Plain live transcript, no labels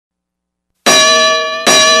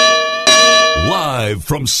Live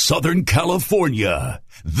from Southern California,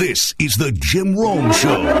 this is the Jim Rome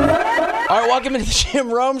Show. All right, welcome to the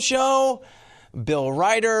Jim Rome Show. Bill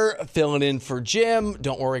Reiter filling in for Jim.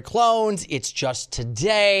 Don't worry, clones. It's just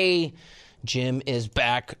today. Jim is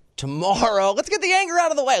back tomorrow. Let's get the anger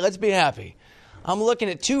out of the way. Let's be happy. I'm looking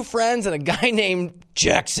at two friends and a guy named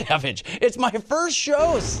Jack Savage. It's my first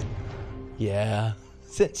shows. Yeah,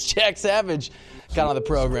 since Jack Savage got on the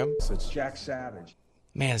program. So it's Jack Savage.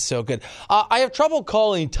 Man, it's so good. I have trouble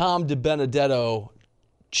calling Tom DiBenedetto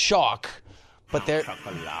Chalk, but there's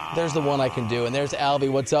the one I can do. And there's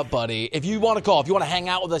Alvy. What's up, buddy? If you want to call, if you want to hang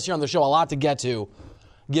out with us here on the show, a lot to get to,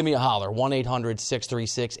 give me a holler.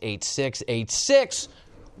 1-800-636-8686.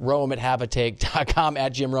 Rome at haveatake.com,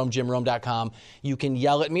 at JimRome, JimRome.com. You can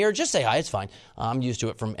yell at me or just say hi. It's fine. I'm used to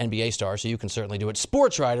it from NBA stars, so you can certainly do it.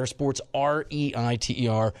 Sports Reiter, Sports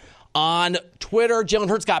Reiter on Twitter. Jalen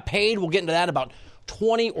Hurts got paid. We'll get into that in about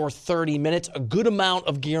 20 or 30 minutes. A good amount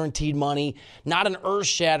of guaranteed money, not an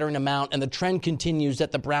earth-shattering amount, and the trend continues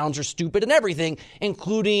that the Browns are stupid in everything,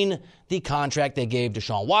 including the contract they gave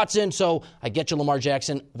Deshaun Watson. So I get you, Lamar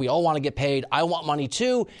Jackson. We all want to get paid. I want money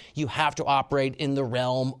too. You have to operate in the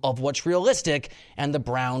realm of what's realistic, and the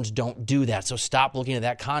Browns don't do that. So stop looking at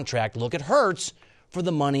that contract. Look at Hurts for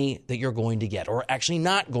the money that you're going to get, or actually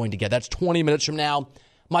not going to get. That's 20 minutes from now.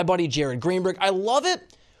 My buddy Jared Greenberg. I love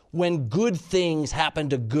it when good things happen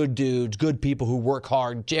to good dudes, good people who work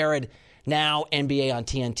hard. Jared, now NBA on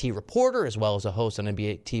TNT reporter, as well as a host on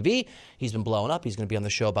NBA TV. He's been blowing up. He's going to be on the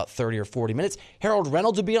show about 30 or 40 minutes. Harold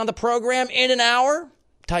Reynolds will be on the program in an hour.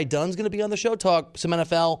 Ty Dunn's going to be on the show, talk some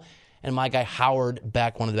NFL. And my guy Howard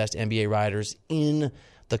Beck, one of the best NBA writers in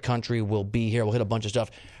the country, will be here. We'll hit a bunch of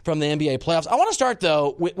stuff from the NBA playoffs. I want to start,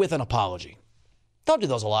 though, with an apology. Don't do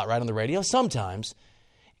those a lot, right, on the radio? Sometimes.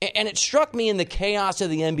 And it struck me in the chaos of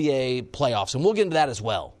the NBA playoffs, and we'll get into that as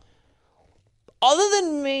well. Other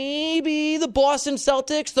than maybe the Boston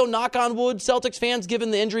Celtics, though knock on wood, Celtics fans, given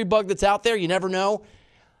the injury bug that's out there, you never know.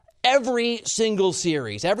 Every single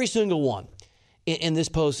series, every single one in this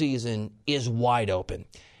postseason is wide open.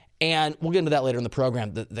 And we'll get into that later in the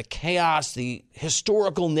program. The chaos, the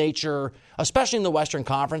historical nature, especially in the Western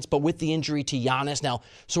Conference, but with the injury to Giannis. Now,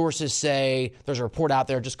 sources say, there's a report out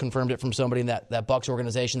there, just confirmed it from somebody in that Bucks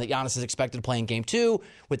organization, that Giannis is expected to play in Game 2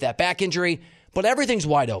 with that back injury. But everything's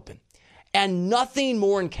wide open. And nothing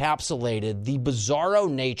more encapsulated the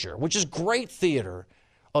bizarro nature, which is great theater,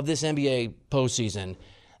 of this NBA postseason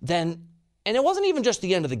than, and it wasn't even just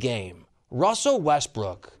the end of the game, Russell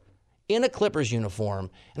Westbrook in a Clippers uniform.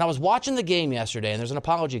 And I was watching the game yesterday, and there's an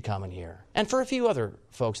apology coming here, and for a few other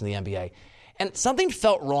folks in the NBA. And something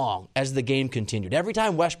felt wrong as the game continued. Every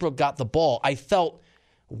time Westbrook got the ball, I felt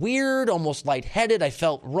weird, almost lightheaded. I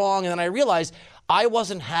felt wrong. And then I realized I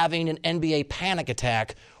wasn't having an NBA panic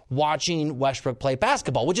attack watching Westbrook play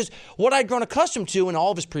basketball, which is what I'd grown accustomed to in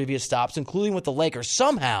all of his previous stops, including with the Lakers.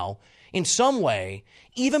 Somehow, in some way,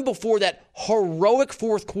 even before that heroic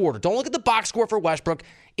fourth quarter, don't look at the box score for Westbrook.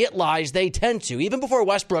 It lies. They tend to. Even before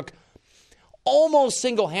Westbrook almost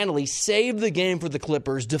single-handedly saved the game for the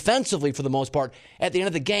Clippers, defensively for the most part, at the end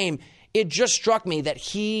of the game, it just struck me that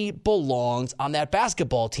he belongs on that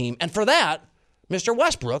basketball team. And for that, Mr.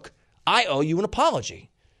 Westbrook, I owe you an apology,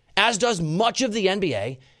 as does much of the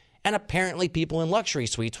NBA, and apparently people in luxury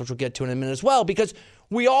suites, which we'll get to in a minute as well, because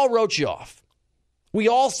we all wrote you off. We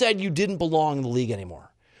all said you didn't belong in the league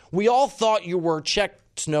anymore. We all thought you were, check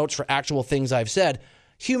notes for actual things I've said,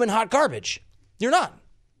 human hot garbage. You're not.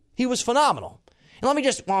 He was phenomenal. And let me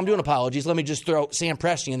just, while I'm doing apologies, let me just throw Sam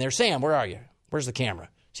Presti in there. Sam, where are you? Where's the camera?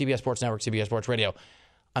 CBS Sports Network, CBS Sports Radio.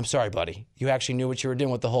 I'm sorry, buddy. You actually knew what you were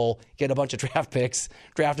doing with the whole get a bunch of draft picks,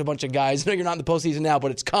 draft a bunch of guys. I know you're not in the postseason now,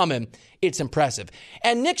 but it's coming. It's impressive.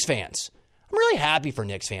 And Knicks fans, I'm really happy for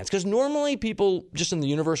Knicks fans, because normally people just in the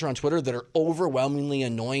universe or on Twitter that are overwhelmingly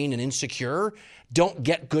annoying and insecure don't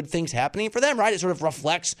get good things happening for them, right? It sort of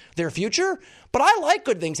reflects their future. But I like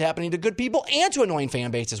good things happening to good people and to annoying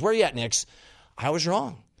fan bases. Where are you at, Knicks? I was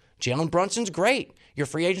wrong. Jalen Brunson's great. Your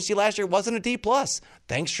free agency last year wasn't a D+.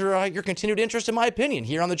 Thanks for your continued interest, in my opinion,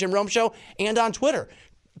 here on the Jim Rome Show and on Twitter.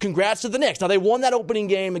 Congrats to the Knicks. Now, they won that opening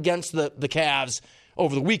game against the Cavs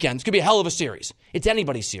over the weekend. It's going to be a hell of a series. It's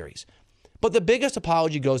anybody's series. But the biggest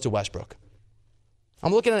apology goes to Westbrook.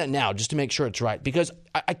 I'm looking at it now just to make sure it's right, because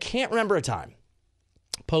I can't remember a time,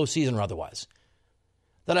 postseason or otherwise,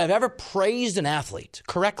 that I've ever praised an athlete,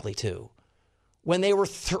 correctly too, when they were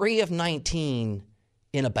 3 of 19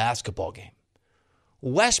 in a basketball game.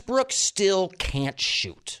 Westbrook still can't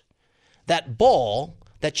shoot. That ball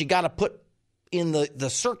that you got to put in the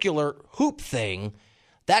circular hoop thing,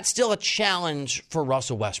 that's still a challenge for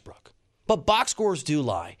Russell Westbrook. But box scores do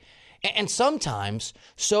lie. And sometimes,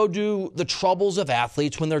 so do the troubles of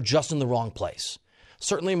athletes when they're just in the wrong place.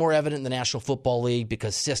 Certainly more evident in the National Football League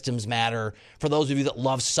because systems matter. For those of you that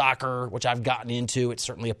love soccer, which I've gotten into, it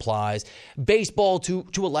certainly applies. Baseball to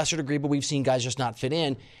a lesser degree, but we've seen guys just not fit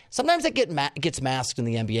in. Sometimes that gets masked in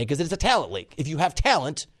the NBA because it's a talent league. If you have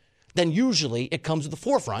talent, then usually it comes to the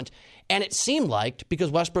forefront. And it seemed like, because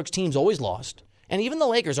Westbrook's team's always lost, and even the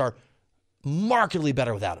Lakers are markedly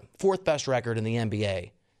better without him. 4th best record in the NBA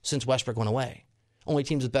since Westbrook went away. Only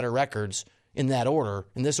teams with better records in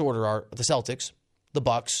this order are the Celtics, the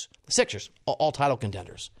Bucks, the Sixers, all title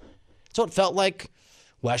contenders. So it felt like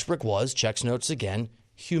Westbrook was, checks notes again,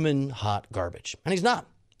 human hot garbage. And he's not.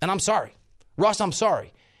 And I'm sorry. Russ, I'm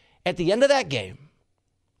sorry. At the end of that game,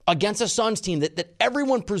 against a Suns team that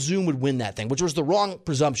everyone presumed would win that thing, which was the wrong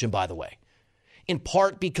presumption, by the way, in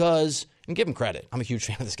part because, and give him credit, I'm a huge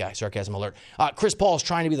fan of this guy, sarcasm alert, Chris Paul is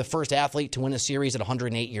trying to be the first athlete to win a series at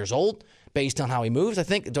 108 years old, based on how he moves, I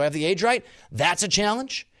think. Do I have the age right? That's a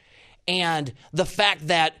challenge. And the fact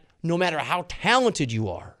that no matter how talented you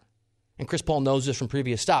are, and Chris Paul knows this from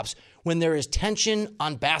previous stops, when there is tension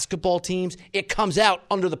on basketball teams, it comes out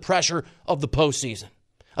under the pressure of the postseason.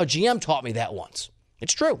 A GM taught me that once.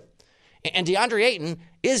 It's true. And DeAndre Ayton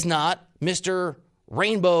is not Mr.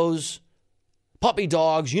 Rainbows, puppy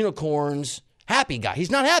dogs, unicorns, happy guy. He's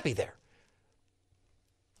not happy there.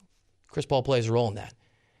 Chris Paul plays a role in that.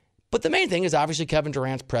 But the main thing is obviously Kevin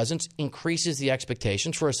Durant's presence increases the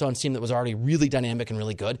expectations for a Suns team that was already really dynamic and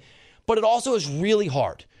really good. But it also is really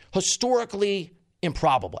hard, historically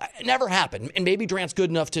improbable. It never happened. And maybe Durant's good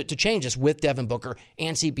enough to change this with Devin Booker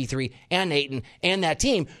and CP3 and Ayton and that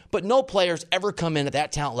team. But no players ever come in at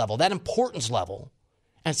that talent level, that importance level,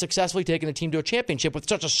 and successfully taken a team to a championship with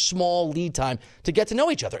such a small lead time to get to know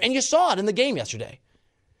each other. And you saw it in the game yesterday.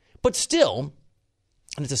 But still,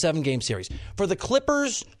 and it's a 7-game series, for the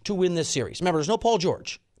Clippers to win this series, remember, there's no Paul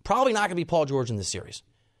George. Probably not going to be Paul George in this series.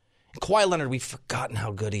 And Kawhi Leonard, we've forgotten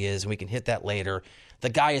how good he is, and we can hit that later. The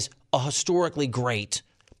guy is a historically great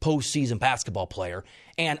postseason basketball player.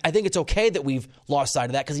 And I think it's okay that we've lost sight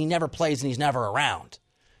of that because he never plays and he's never around.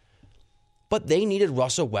 But they needed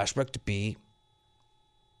Russell Westbrook to be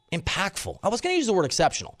impactful. I was going to use the word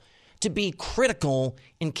exceptional, to be critical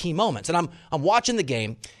in key moments. And I'm watching the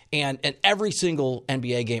game, and every single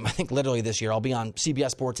NBA game, I think literally this year, I'll be on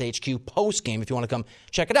CBS Sports HQ post-game if you want to come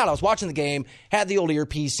check it out. I was watching the game, had the old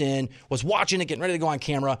earpiece in, was watching it, getting ready to go on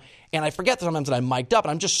camera, and I forget sometimes that I'm mic'd up,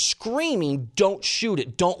 and I'm just screaming, don't shoot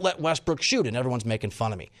it, don't let Westbrook shoot it, and everyone's making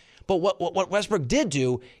fun of me. But what Westbrook did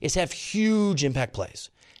do is have huge impact plays.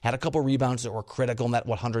 Had a couple rebounds that were critical in that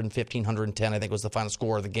 115, 110, I think was the final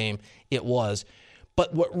score of the game. It was.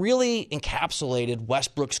 But what really encapsulated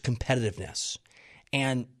Westbrook's competitiveness,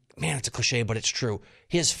 and man, it's a cliche, but it's true,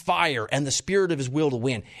 his fire and the spirit of his will to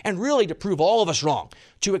win, and really to prove all of us wrong,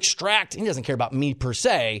 to extract, he doesn't care about me per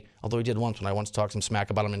se, although he did once when I once talked some smack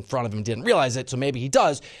about him in front of him and didn't realize it, so maybe he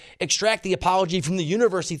does, extract the apology from the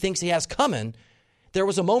universe he thinks he has coming. There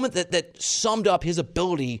was a moment that summed up his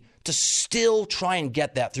ability to still try and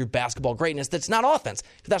get that through basketball greatness that's not offense,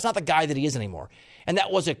 because that's not the guy that he is anymore. And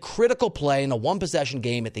that was a critical play in a one-possession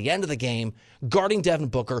game at the end of the game, guarding Devin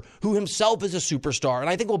Booker, who himself is a superstar, and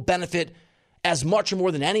I think will benefit as much or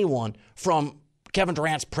more than anyone from Kevin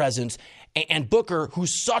Durant's presence. And Booker,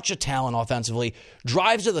 who's such a talent offensively,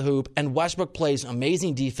 drives to the hoop, and Westbrook plays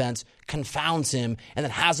amazing defense, confounds him, and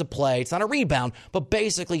then has a play. It's not a rebound, but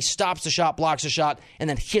basically stops the shot, blocks the shot, and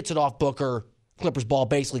then hits it off Booker. Clippers ball,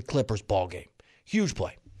 basically Clippers ball game. Huge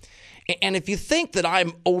play. And if you think that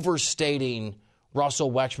I'm overstating Russell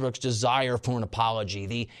Westbrook's desire for an apology,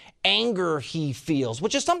 the anger he feels,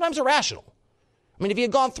 which is sometimes irrational. I mean, if he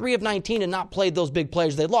had gone 3 of 19 and not played those big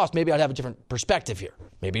plays they lost, maybe I'd have a different perspective here.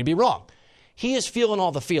 Maybe he'd be wrong. He is feeling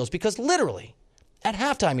all the feels because literally at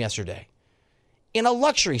halftime yesterday, in a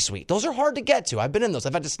luxury suite, those are hard to get to. I've been in those.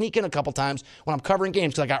 I've had to sneak in a couple times when I'm covering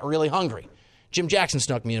games because I got really hungry. Jim Jackson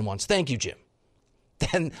snuck me in once. Thank you, Jim.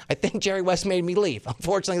 Then I think Jerry West made me leave.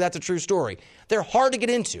 Unfortunately, that's a true story. They're hard to get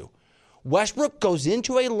into. Westbrook goes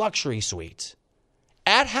into a luxury suite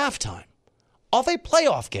at halftime of a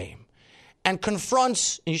playoff game and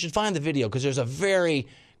confronts, and you should find the video because there's a very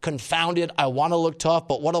confounded, I want to look tough,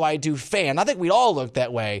 but what do I do fan. I think we'd all look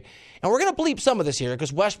that way. And we're going to bleep some of this here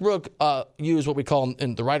because Westbrook used what we call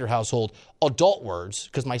in the Reiter household adult words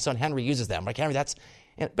because my son Henry uses them. Like, Henry, that's...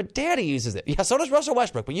 But Daddy uses it. Yeah, so does Russell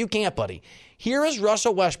Westbrook, but you can't, buddy. Here is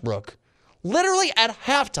Russell Westbrook, literally at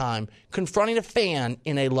halftime, confronting a fan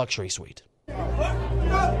in a luxury suite. Watch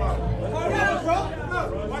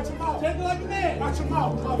him out. Take it like a man. Watch him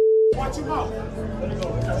out. Watch him out.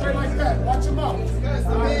 Straight like that. Watch him out.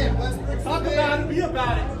 Talk about it. Be a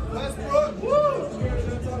about it. Westbrook. Woo!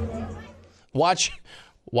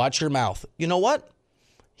 Watch your mouth. You know what?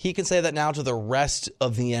 He can say that now to the rest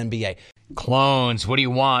of the NBA. Clones, what do you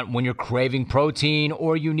want when you're craving protein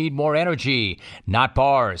or you need more energy? Not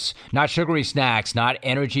bars, not sugary snacks, not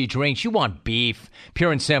energy drinks. You want beef,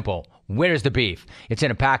 pure and simple. Where's the beef? It's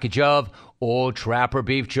in a package of Old Trapper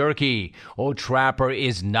beef jerky. Old Trapper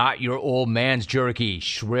is not your old man's jerky,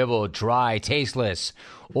 shriveled, dry, tasteless.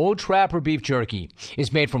 Old Trapper beef jerky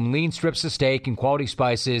is made from lean strips of steak and quality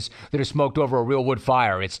spices that are smoked over a real wood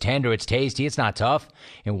fire. It's tender, it's tasty, it's not tough.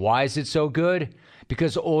 And why is it so good?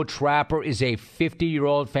 Because Old Trapper is a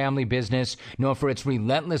 50-year-old family business known for its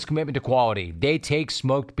relentless commitment to quality. They take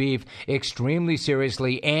smoked beef extremely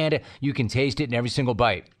seriously, and you can taste it in every single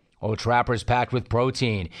bite. Old Trapper is packed with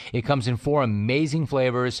protein. It comes in 4 amazing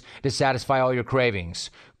flavors to satisfy all your cravings.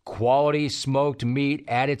 Quality smoked meat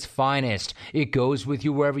at its finest. It goes with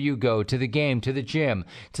you wherever you go, to the game, to the gym,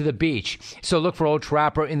 to the beach. So look for Old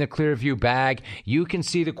Trapper in the Clearview bag. You can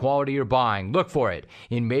see the quality you're buying. Look for it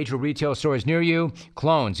in major retail stores near you.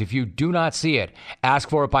 Clones, if you do not see it, ask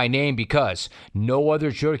for it by name because no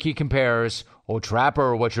other jerky compares. Old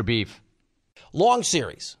Trapper, what's your beef? Long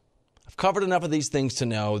series. I've covered enough of these things to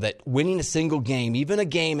know that winning a single game, even a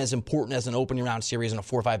game as important as an opening round series in a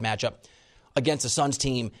 4-5 matchup against a Suns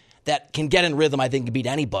team that can get in rhythm, I think, can beat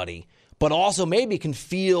anybody, but also maybe can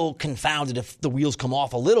feel confounded if the wheels come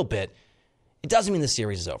off a little bit, it doesn't mean the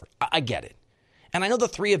series is over. I get it. And I know the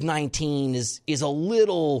 3 of 19 is a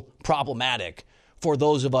little problematic for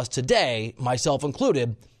those of us today, myself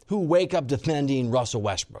included, who wake up defending Russell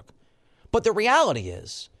Westbrook. But the reality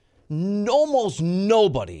is, almost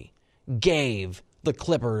nobody gave the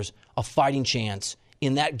Clippers a fighting chance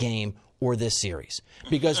in that game or this series.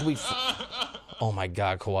 Because oh my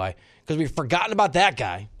God, Kawhi. Because we've forgotten about that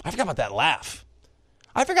guy. I forgot about that laugh.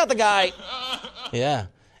 I forgot the guy. Yeah.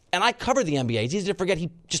 And I cover the NBA. It's easy to forget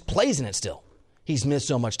he just plays in it still. He's missed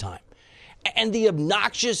so much time. And the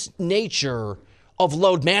obnoxious nature of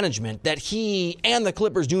load management that he and the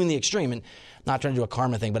Clippers do in the extreme, and not trying to do a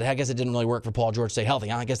karma thing, but I guess it didn't really work for Paul George to stay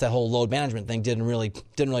healthy. I guess that whole load management thing didn't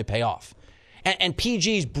really pay off. And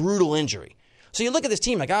PG's brutal injury. So you look at this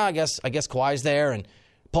team like, I guess Kawhi's there and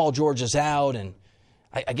Paul George is out, and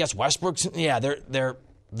I guess Westbrook's, yeah,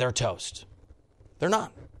 they're toast. They're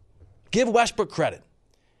not. Give Westbrook credit.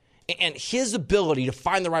 And his ability to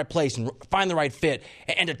find the right place and find the right fit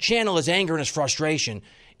and to channel his anger and his frustration,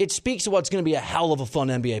 it speaks to what's going to be a hell of a fun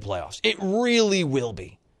NBA playoffs. It really will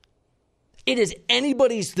be. It is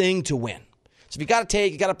anybody's thing to win. So if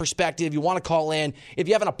you got a perspective, you want to call in, if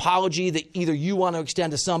you have an apology that either you want to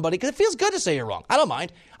extend to somebody, because it feels good to say you're wrong. I don't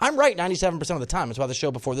mind. I'm right 97% of the time. That's why the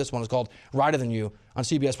show before this one is called Reiter Than You on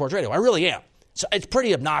CBS Sports Radio. I really am. So it's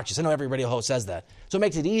pretty obnoxious. I know every radio host says that. So it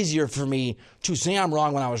makes it easier for me to say I'm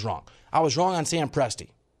wrong when I was wrong. I was wrong on Sam Presti.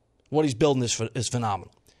 What he's building is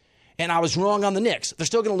phenomenal. And I was wrong on the Knicks. They're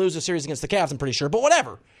still going to lose the series against the Cavs, I'm pretty sure. But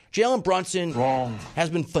whatever. Jalen Brunson has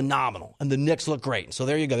been phenomenal, and the Knicks look great. So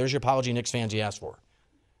there you go. There's your apology, Knicks fans, you asked for.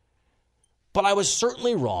 But I was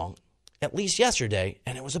certainly wrong, at least yesterday,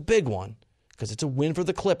 and it was a big one, because it's a win for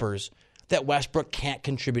the Clippers, that Westbrook can't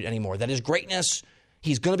contribute anymore. That his greatness,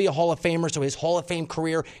 he's going to be a Hall of Famer, so his Hall of Fame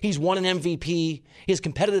career, he's won an MVP, his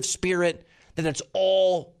competitive spirit, that it's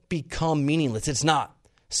all become meaningless. It's not.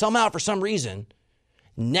 Somehow, for some reason,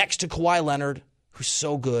 next to Kawhi Leonard, who's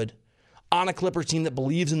so good, on a Clippers team that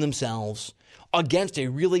believes in themselves, against a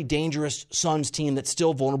really dangerous Suns team that's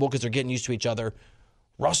still vulnerable because they're getting used to each other,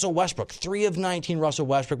 Russell Westbrook, 3 of 19 Russell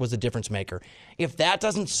Westbrook was the difference maker. If that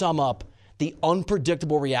doesn't sum up the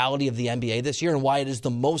unpredictable reality of the NBA this year and why it is the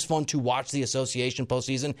most fun to watch the association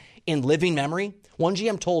postseason in living memory, one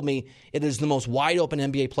GM told me it is the most wide-open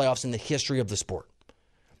NBA playoffs in the history of the sport.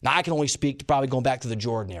 Now, I can only speak to probably going back to the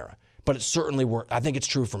Jordan era, but it certainly worked. I think it's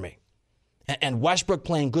true for me. And Westbrook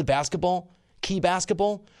playing good basketball, key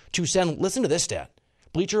basketball, to send, listen to this stat.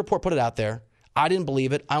 Bleacher Report put it out there. I didn't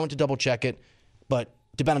believe it. I went to double check it, but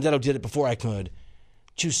DiBenedetto did it before I could.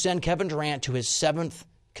 To send Kevin Durant to his 7th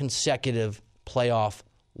consecutive playoff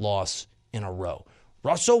loss in a row.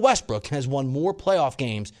 Russell Westbrook has won more playoff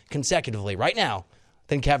games consecutively right now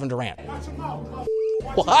than Kevin Durant.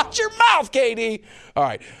 Watch your mouth, KD. All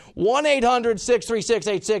right.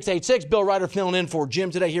 1-800-636-8686. Bill Reiter filling in for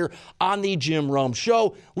Jim today here on the Jim Rome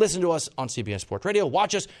Show. Listen to us on CBS Sports Radio.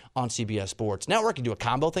 Watch us on CBS Sports Network. You can do a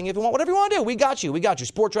combo thing if you want. Whatever you want to do. We got you. We got you.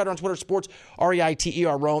 Sports Reiter on Twitter. Sports,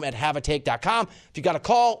 Reiter, Rome at haveatake.com. If you got a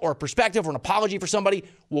call or a perspective or an apology for somebody,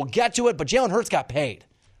 we'll get to it. But Jalen Hurts got paid.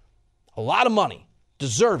 A lot of money.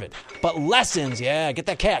 Deserve it. But lessons, yeah, get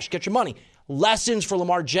that cash. Get your money. Lessons for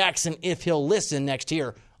Lamar Jackson if he'll listen next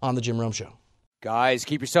here on the Jim Rome Show. Guys,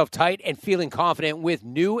 keep yourself tight and feeling confident with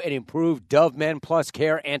new and improved Dove Men Plus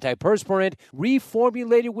Care antiperspirant,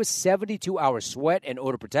 reformulated with 72-hour sweat and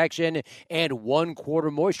odor protection and 1/4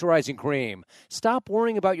 moisturizing cream. Stop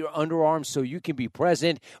worrying about your underarms so you can be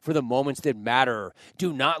present for the moments that matter.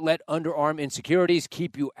 Do not let underarm insecurities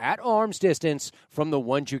keep you at arm's distance from the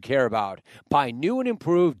ones you care about. Buy new and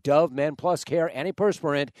improved Dove Men Plus Care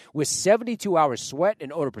antiperspirant with 72-hour sweat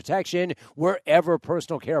and odor protection wherever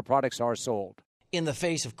personal care products are sold. In the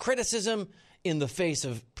face of criticism, in the face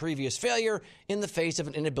of previous failure, in the face of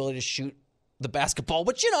an inability to shoot the basketball,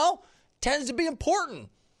 which, tends to be important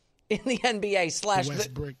in the NBA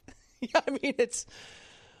Westbrook. Yeah, I mean,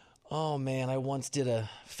 oh man, I once did a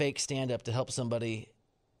fake stand-up to help somebody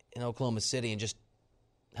in Oklahoma City and just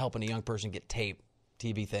helping a young person get tape,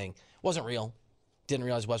 TV thing. Wasn't real. Didn't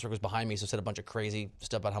realize Westbrook was behind me, so said a bunch of crazy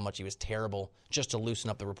stuff about how much he was terrible just to loosen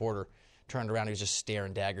up the reporter. Turned around, he was just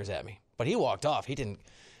staring daggers at me. But he walked off. He didn't,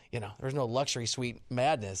 there was no luxury suite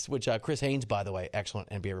madness, which Chris Haynes, by the way,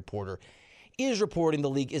 excellent NBA reporter, is reporting the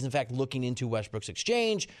league is, in fact, looking into Westbrook's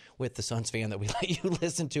exchange with the Suns fan that we let you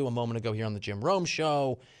listen to a moment ago here on the Jim Rome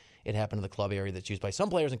Show. It happened in the club area that's used by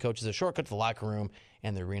some players and coaches as a shortcut to the locker room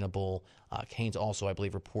and the Arena Bowl. Haynes also, I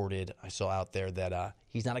believe, reported, I saw out there, that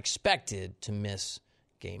he's not expected to miss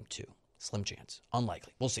Game 2. Slim chance.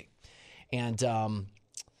 Unlikely. We'll see. And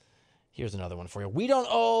here's another one for you. We don't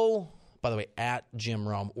owe, by the way, at Jim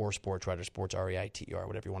Rome or Sports Reiter, Sports Reiter,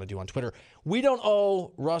 whatever you want to do on Twitter. We don't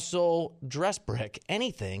owe Russell Westbrook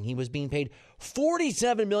anything. He was being paid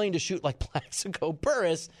 $47 million to shoot like Plaxico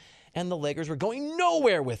Burress, and the Lakers were going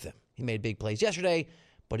nowhere with him. He made big plays yesterday,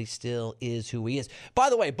 but he still is who he is. By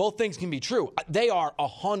the way, both things can be true. They are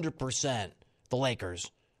 100%, the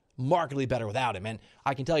Lakers, markedly better without him. And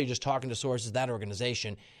I can tell you, just talking to sources of that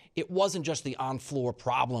organization, it wasn't just the on-floor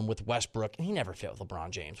problem with Westbrook, and he never fit with LeBron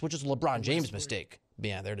James, which is a LeBron James mistake.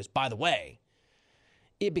 Yeah, there it is. By the way,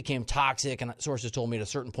 it became toxic, and sources told me at a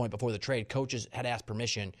certain point before the trade, coaches had asked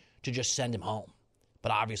permission to just send him home.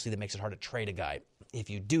 But obviously that makes it hard to trade a guy if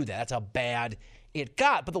you do that. That's how bad it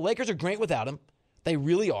got. But the Lakers are great without him. They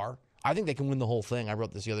really are. I think they can win the whole thing. I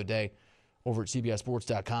wrote this the other day over at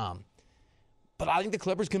CBSSports.com. But I think the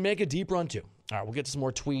Clippers can make a deep run, too. All right, we'll get to some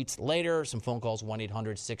more tweets later. Some phone calls,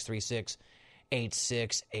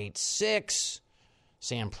 1-800-636-8686.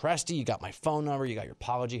 Sam Presti, you got my phone number. You got your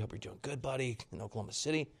apology. Hope you're doing good, buddy, in Oklahoma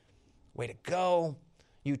City. Way to go.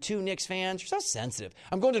 You too, Knicks fans. You're so sensitive.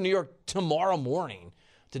 I'm going to New York tomorrow morning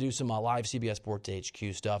to do some live CBS Sports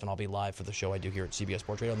HQ stuff, and I'll be live for the show I do here at CBS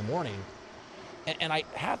Sports Radio in the morning. And I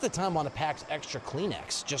half the time want to pack extra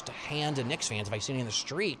Kleenex just to hand to Knicks fans if I see any in the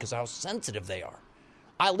street because of how sensitive they are.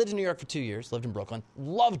 I lived in New York for 2 years, lived in Brooklyn,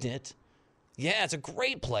 loved it. Yeah, it's a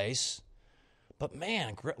great place. But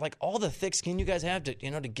man, like all the thick skin you guys have to,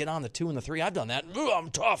 to get on the 2 and the 3, I've done that. Ugh, I'm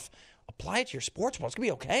tough. Apply it to your sports ball. It's going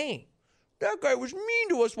to be okay. That guy was mean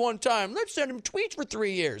to us one time. Let's send him tweets for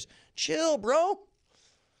 3 years. Chill, bro.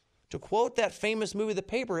 To quote that famous movie, The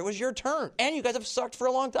Paper, it was your turn. And you guys have sucked for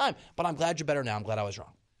a long time. But I'm glad you're better now. I'm glad I was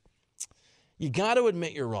wrong. You got to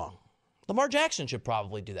admit you're wrong. Lamar Jackson should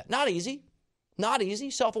probably do that. Not easy. Not easy.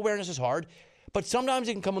 Self-awareness is hard. But sometimes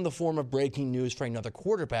it can come in the form of breaking news for another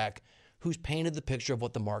quarterback who's painted the picture of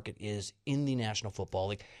what the market is in the National Football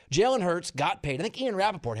League. Jalen Hurts got paid. I think Ian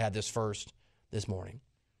Rappaport had this first this morning.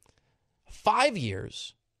 5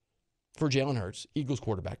 years for Jalen Hurts, Eagles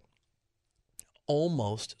quarterback.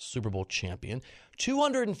 Almost Super Bowl champion,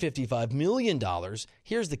 $255 million.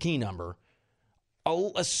 Here's the key number. A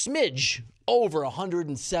smidge over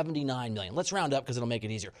 $179 million. Let's round up because it'll make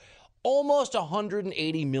it easier. Almost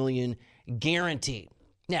 $180 million guaranteed.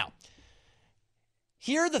 Now,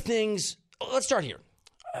 here are the things. Let's start here.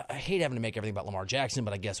 I hate having to make everything about Lamar Jackson,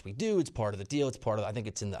 but I guess we do. It's part of the deal. It's part of. I think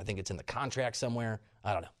it's in the contract somewhere.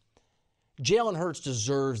 I don't know. Jalen Hurts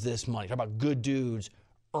deserves this money. Talk about good dudes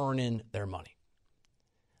earning their money.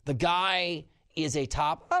 The guy is a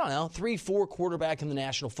top, 3-4 quarterback in the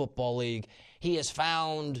National Football League. He has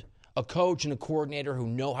found a coach and a coordinator who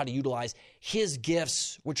know how to utilize his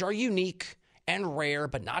gifts, which are unique and rare,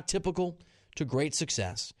 but not typical, to great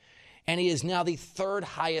success. And he is now the third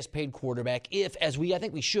highest paid quarterback if we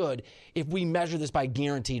measure this by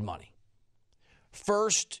guaranteed money.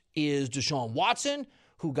 First is Deshaun Watson,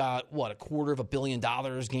 who got, $250 million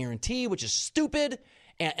guarantee, which is stupid.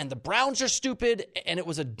 And the Browns are stupid, and it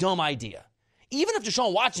was a dumb idea. Even if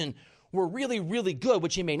Deshaun Watson were really, really good,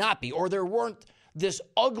 which he may not be, or there weren't this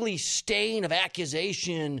ugly stain of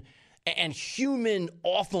accusation and human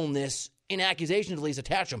awfulness in accusations at least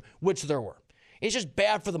attached to him, which there were. It's just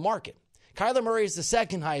bad for the market. Kyler Murray is the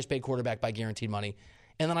second highest paid quarterback by guaranteed money,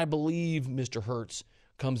 and then I believe Mr. Hurts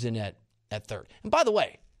comes in at at third. And by the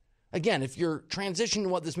way, again, if you're transitioning to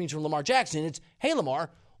what this means from Lamar Jackson, it's, hey, Lamar,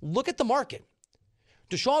 look at the market.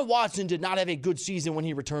 Deshaun Watson did not have a good season when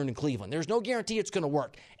he returned in Cleveland. There's no guarantee it's going to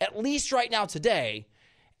work. At least right now today,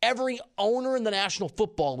 every owner in the National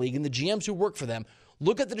Football League and the GMs who work for them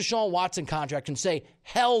look at the Deshaun Watson contract and say,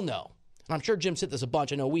 hell no. And I'm sure Jim's hit this a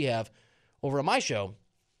bunch. I know we have over on my show.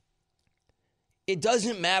 It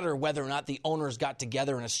doesn't matter whether or not the owners got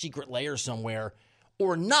together in a secret lair somewhere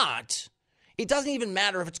or not. It doesn't even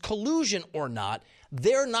matter if it's collusion or not.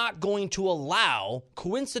 They're not going to allow,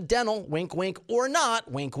 coincidental, wink, wink, or not,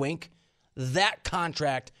 wink, wink, that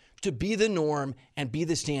contract to be the norm and be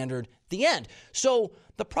the standard, the end. So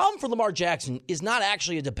the problem for Lamar Jackson is not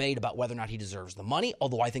actually a debate about whether or not he deserves the money,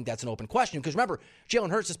 although I think that's an open question. Because remember,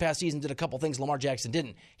 Jalen Hurts this past season did a couple things Lamar Jackson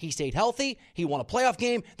didn't. He stayed healthy, he won a playoff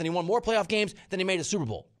game, then he won more playoff games, then he made a Super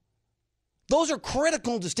Bowl. Those are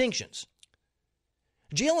critical distinctions.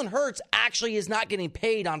 Jalen Hurts actually is not getting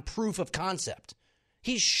paid on proof of concept.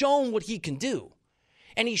 He's shown what he can do.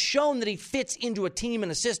 And he's shown that he fits into a team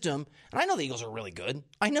and a system. And I know the Eagles are really good.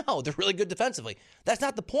 I know they're really good defensively. That's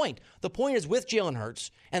not the point. The point is with Jalen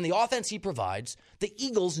Hurts and the offense he provides, the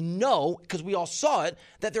Eagles know, because we all saw it,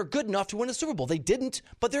 that they're good enough to win a Super Bowl. They didn't,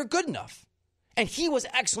 but they're good enough. And he was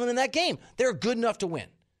excellent in that game. They're good enough to win.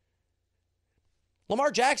 Lamar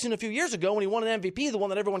Jackson a few years ago when he won an MVP, the one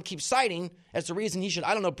that everyone keeps citing as the reason he should,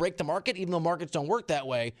 break the market, even though markets don't work that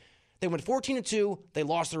way. They went 14-2. They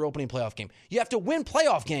lost their opening playoff game. You have to win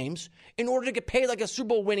playoff games in order to get paid like a Super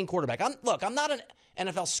Bowl winning quarterback. I'm not an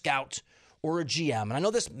NFL scout or a GM, and I know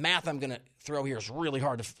this math I'm going to throw here is really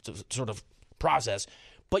hard to sort of process,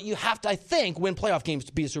 but you have to, I think, win playoff games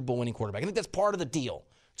to be a Super Bowl winning quarterback. I think that's part of the deal.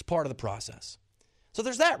 It's part of the process. So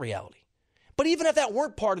there's that reality. But even if that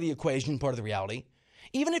weren't part of the equation, part of the reality,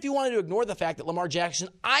 even if you wanted to ignore the fact that Lamar Jackson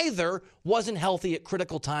either wasn't healthy at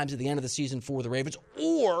critical times at the end of the season for the Ravens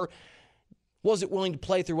or wasn't willing to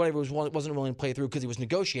play through whatever wasn't willing to play through because he was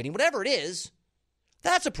negotiating, whatever it is,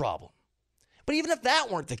 that's a problem. But even if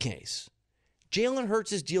that weren't the case, Jalen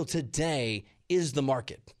Hurts' deal today is the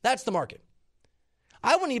market. That's the market.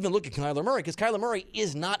 I wouldn't even look at Kyler Murray because Kyler Murray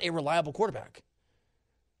is not a reliable quarterback.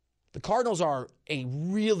 The Cardinals are a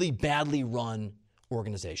really badly run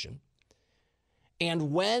organization.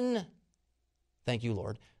 And thank you,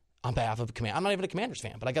 Lord, on behalf of Command, I'm not even a Commanders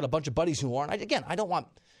fan, but I got a bunch of buddies who are. And I don't want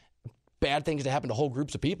bad things to happen to whole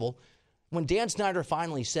groups of people. When Dan Snyder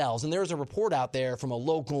finally sells, and there's a report out there from a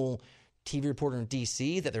local TV reporter in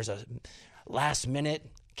D.C. that there's a last-minute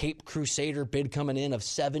Cape Crusader bid coming in of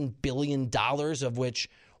 $7 billion, of which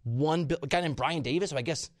a guy named Brian Davis, who I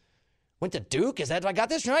guess went to Duke. Is that, I got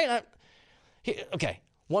this right? Okay.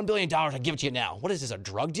 $1 billion, I'll give it to you now. What is this, a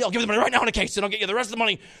drug deal? I'll give you the money right now in a case, and I'll get you the rest of the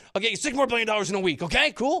money. I'll get you $6 more billion in a week,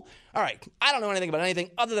 okay? Cool? All right. I don't know anything about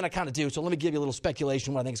anything other than I kind of do, so let me give you a little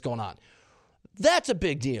speculation what I think is going on. That's a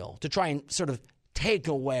big deal to try and sort of take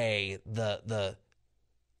away the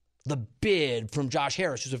bid from Josh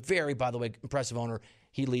Harris, who's a very, by the way, impressive owner.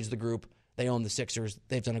 He leads the group. They own the Sixers.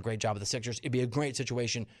 They've done a great job with the Sixers. It'd be a great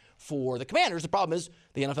situation for the Commanders. The problem is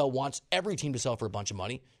the NFL wants every team to sell for a bunch of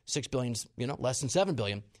money. $6 billion, less than $7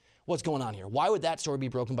 billion. What's going on here? Why would that story be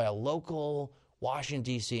broken by a local Washington,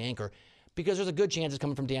 D.C. anchor? Because there's a good chance it's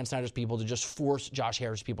coming from Dan Snyder's people to just force Josh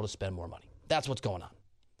Harris people to spend more money. That's what's going on.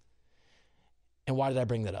 And why did I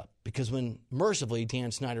bring that up? Because when, mercifully,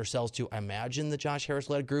 Dan Snyder sells to, I imagine, the Josh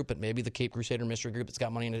Harris-led group, but maybe the Cape Crusader mystery group that's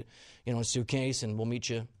got money in a suitcase, and we'll meet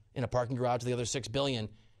you in a parking garage to the other $6 billion.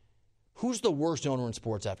 Who's the worst owner in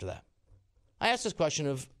sports after that? I asked this question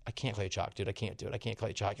of, I can't call you Chalk, dude. I can't do it. I can't call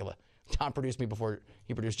you Chocula. Tom produced me before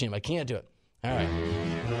he produced Jim. I can't do it. All right.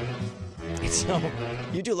 So,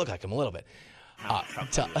 you do look like him a little bit.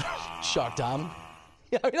 Shock Tom.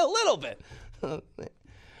 Yeah, I mean, a little bit.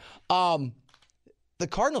 The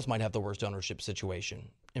Cardinals might have the worst ownership situation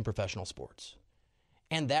in professional sports.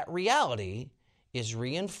 And that reality is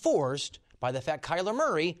reinforced by the fact Kyler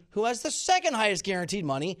Murray, who has the second highest guaranteed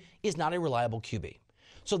money, is not a reliable QB.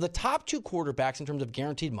 So the top two quarterbacks in terms of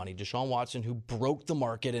guaranteed money, Deshaun Watson, who broke the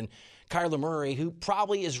market, and Kyler Murray, who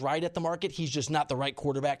probably is right at the market, he's just not the right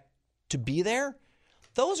quarterback to be there,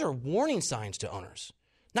 those are warning signs to owners.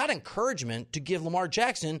 Not encouragement to give Lamar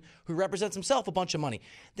Jackson, who represents himself, a bunch of money.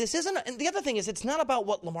 This isn't, and the other thing is, it's not about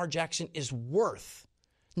what Lamar Jackson is worth.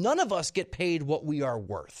 None of us get paid what we are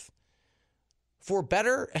worth. For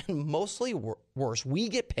better and mostly worse, we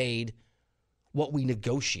get paid what we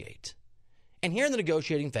negotiate. And here are the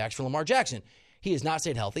negotiating facts for Lamar Jackson. He has not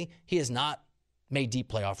stayed healthy. He has not made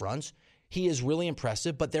deep playoff runs. He is really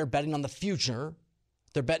impressive, but they're betting on the future.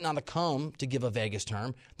 They're betting on the come, to give a Vegas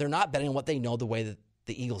term. They're not betting on what they know the way that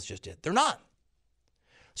the Eagles just did. They're not.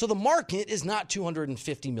 So the market is not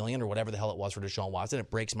 $250 million or whatever the hell it was for Deshaun Watson. It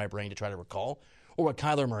breaks my brain to try to recall. Or what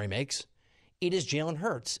Kyler Murray makes. It is Jalen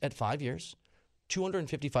Hurts at 5 years,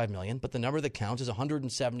 $255 million, but the number that counts is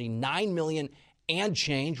 $179 million and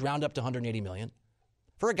change, round up to $180 million,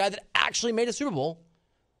 for a guy that actually made a Super Bowl,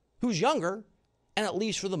 who's younger, and at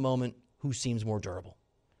least for the moment, who seems more durable.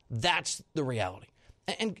 That's the reality.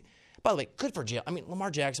 And by the way, good for Jalen. I mean,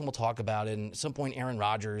 Lamar Jackson, we'll talk about it, and at some point Aaron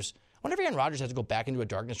Rodgers. I wonder if Aaron Rodgers has to go back into a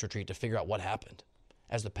darkness retreat to figure out what happened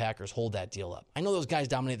as the Packers hold that deal up. I know those guys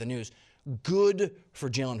dominate the news. Good for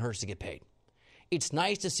Jalen Hurts to get paid. It's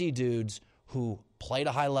nice to see dudes who play at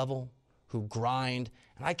a high level, who grind,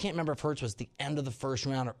 and I can't remember if Hurts was the end of the first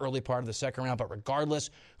round or early part of the second round, but regardless,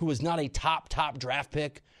 who was not a top draft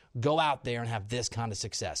pick, go out there and have this kind of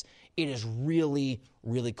success. It is really,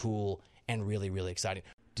 really cool and really, really exciting.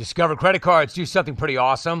 Discover credit cards do something pretty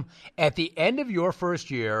awesome. At the end of your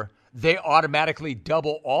first year, they automatically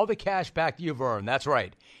double all the cash back that you've earned. That's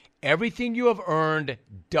right. Everything you have earned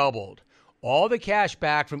doubled. All the cash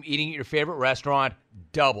back from eating at your favorite restaurant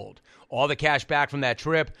doubled. All the cash back from that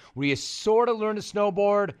trip where you sort of learned to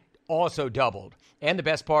snowboard also doubled. And the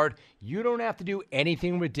best part, you don't have to do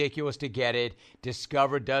anything ridiculous to get it.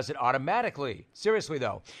 Discover does it automatically. Seriously,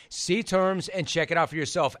 though. See terms and check it out for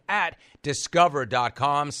yourself at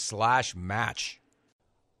discover.com/match.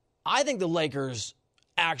 I think the Lakers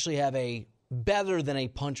actually have a better than a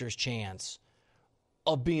puncher's chance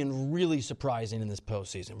of being really surprising in this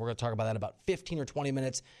postseason. We're going to talk about that in about 15 or 20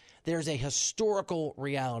 minutes. There's a historical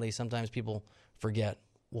reality. Sometimes people forget.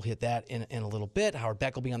 We'll hit that in a little bit. Howard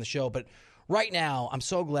Beck will be on the show. But right now, I'm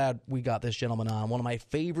so glad we got this gentleman on. One of my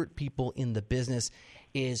favorite people in the business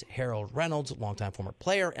is Harold Reynolds, longtime former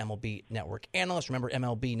player, MLB Network analyst. Remember,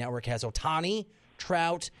 MLB Network has Ohtani,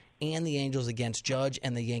 Trout, and the Angels against Judge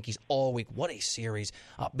and the Yankees all week. What a series.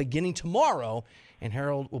 Beginning tomorrow, and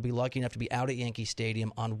Harold will be lucky enough to be out at Yankee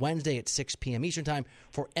Stadium on Wednesday at 6 p.m. Eastern Time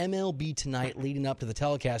for MLB Tonight leading up to the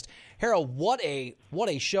telecast. Harold, what a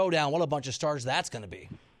showdown, what a bunch of stars that's going to be.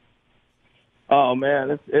 Oh,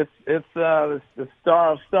 man, it's the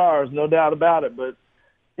star of stars, no doubt about it. But,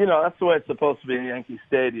 you know, that's the way it's supposed to be in Yankee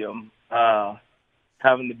Stadium,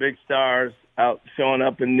 having the big stars out showing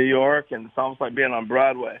up in New York, and it's almost like being on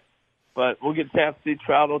Broadway. But we'll get a chance to see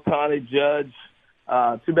Trout, Ohtani, Judge.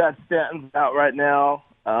 Too bad Stanton's out right now.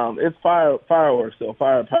 It's fireworks, so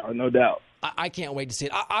firepower, no doubt. I can't wait to see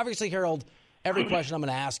it. Obviously, Harold, every question I'm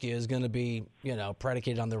going to ask you is going to be,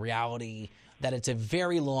 predicated on the reality that it's a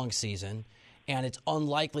very long season, and it's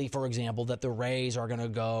unlikely, for example, that the Rays are going to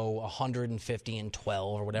go 150-12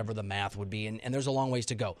 or whatever the math would be, and there's a long ways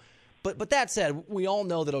to go. But that said, we all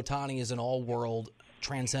know that Ohtani is an all-world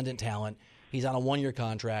transcendent talent. He's on a one-year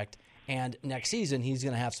contract, and next season he's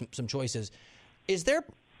going to have some choices. Is there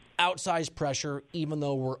outsized pressure, even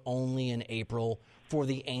though we're only in April, for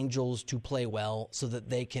the Angels to play well so that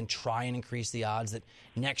they can try and increase the odds that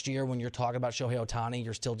next year when you're talking about Shohei Ohtani,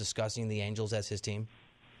 you're still discussing the Angels as his team?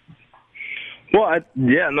 Well,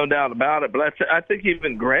 no doubt about it. But I think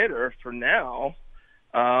even greater for now,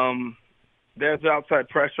 there's outside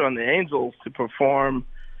pressure on the Angels to perform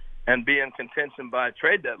and be in contention by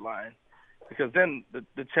trade deadline. Because then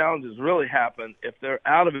the challenges really happen. If they're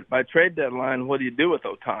out of it by trade deadline, what do you do with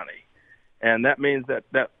Ohtani? And that means that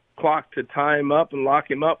clock to tie him up and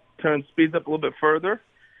lock him up speeds up a little bit further.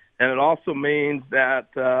 And it also means that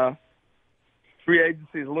free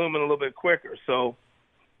agency is looming a little bit quicker. So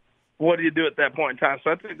what do you do at that point in time?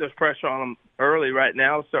 So I think there's pressure on them early right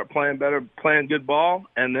now to start playing better, playing good ball,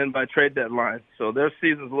 and then by trade deadline. So their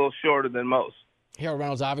season's a little shorter than most. Harold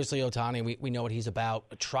Reynolds, obviously Ohtani, we know what he's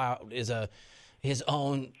about. Trout is his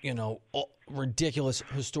own, ridiculous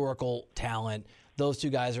historical talent. Those two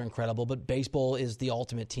guys are incredible, but baseball is the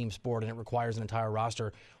ultimate team sport, and it requires an entire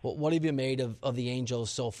roster. What have you made of the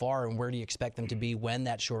Angels so far, and where do you expect them to be when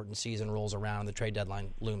that shortened season rolls around and the trade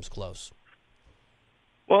deadline looms close?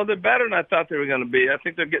 Well, they're better than I thought they were going to be. I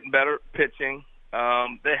think they're getting better pitching.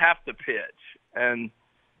 They have to pitch, and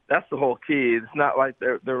that's the whole key. It's not like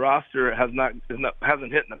their roster hasn't hit in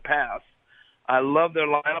the past. I love their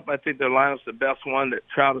lineup. I think their lineup's the best one that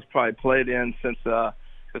Trout has probably played in since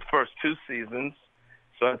his first two seasons.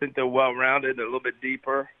 So I think they're well-rounded. They're a little bit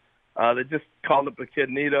deeper. They just called up a kid,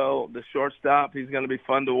 Nito, the shortstop. He's going to be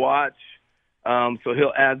fun to watch. So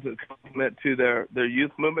he'll add a compliment to their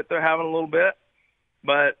youth movement they're having a little bit.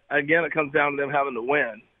 But, again, it comes down to them having to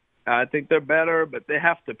win. I think they're better, but they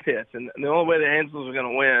have to pitch. And the only way the Angels are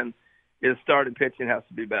going to win is starting pitching has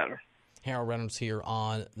to be better. Harold Reynolds here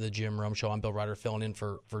on the Jim Rome Show. I'm Bill Reiter filling in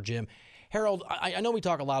for Jim. Harold, I know we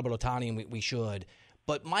talk a lot about Ohtani, and we should,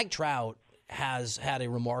 but Mike Trout has had a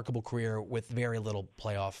remarkable career with very little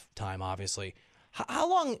playoff time, obviously. How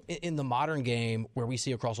long in the modern game, where we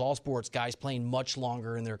see across all sports guys playing much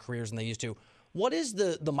longer in their careers than they used to, what is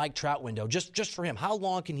the Mike Trout window, just for him? How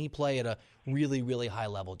long can he play at a really, really high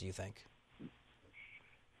level, do you think?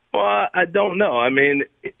 Well, I don't know. I mean,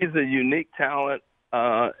 he's a unique talent.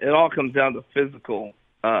 It all comes down to physical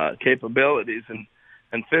capabilities.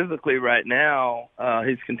 And physically right now,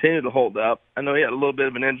 he's continued to hold up. I know he had a little bit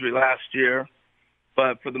of an injury last year,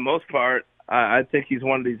 but for the most part, I think he's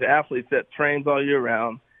one of these athletes that trains all year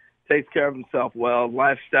round, takes care of himself well,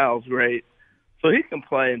 lifestyle's great. So he can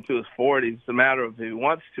play into his 40s. It's a matter of if he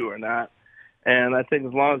wants to or not. And I think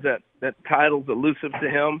as long as that title's elusive to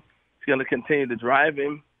him, it's going to continue to drive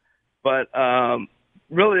him. But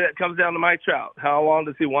really, it comes down to Mike Trout. How long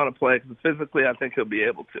does he want to play? Because physically, I think he'll be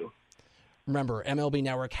able to. Remember, MLB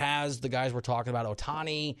Network has the guys we're talking about,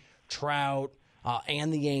 Ohtani, Trout,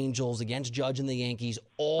 and the Angels against Judge and the Yankees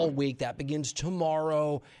all week. That begins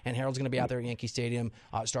tomorrow, and Harold's going to be out there at Yankee Stadium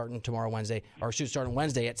starting Wednesday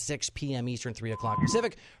at 6 p.m. Eastern, 3 o'clock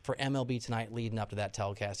Pacific for MLB Tonight leading up to that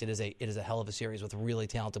telecast. It is a hell of a series with really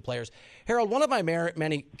talented players. Harold, one of my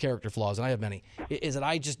many character flaws, and I have many, is that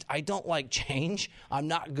I don't like change. I'm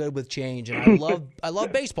not good with change, and I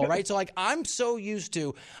love baseball, right? So I'm so used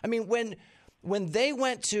to, when they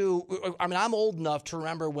went to, I'm old enough to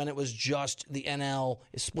remember when it was just the NL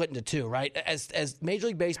is split into two, right? As Major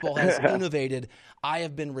League Baseball has innovated, I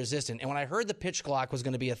have been resistant. And when I heard the pitch clock was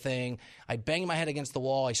going to be a thing, I banged my head against the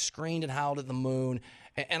wall. I screamed and howled at the moon.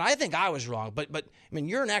 And I think I was wrong. But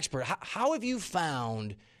you're an expert. How have you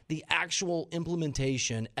found the actual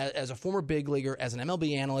implementation as a former big leaguer, as an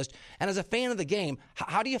MLB analyst, and as a fan of the game?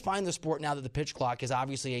 How do you find the sport now that the pitch clock is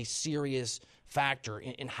obviously a serious factor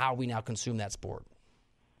in how we now consume that sport?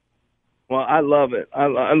 Well, I love it.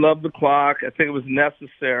 I love the clock. I think it was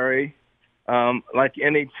necessary. Like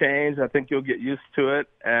any change, I think you'll get used to it.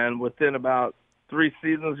 And within about 3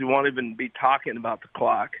 seasons, you won't even be talking about the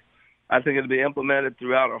clock. I think it'll be implemented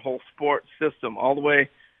throughout our whole sports system, all the way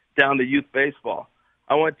down to youth baseball.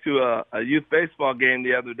 I went to a youth baseball game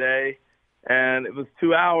the other day, and it was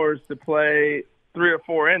 2 hours to play 3 or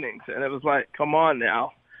 4 innings. And it was like, come on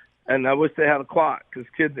now. And I wish they had a clock, because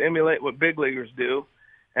kids emulate what big leaguers do.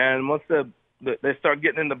 And once they start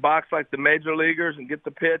getting in the box like the major leaguers and get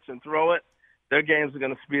the pitch and throw it, their games are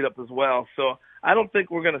going to speed up as well. So I don't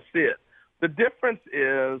think we're going to see it. The difference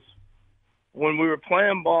is when we were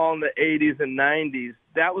playing ball in the 80s and 90s,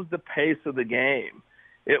 that was the pace of the game.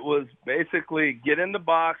 It was basically get in the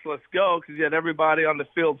box, let's go, because you had everybody on the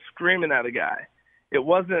field screaming at a guy. It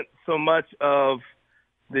wasn't so much of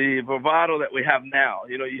the bravado that we have now.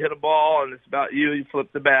 You hit a ball and it's about you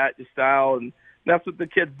flip the bat, you style, and that's what the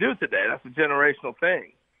kids do today. That's a generational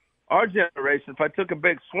thing. Our generation, if I took a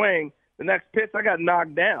big swing, the next pitch I got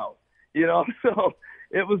knocked down, so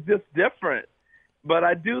it was just different. But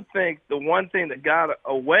I do think the one thing that got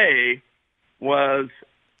away was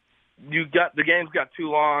the games got too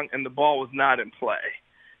long and the ball was not in play.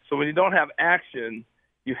 So when you don't have action,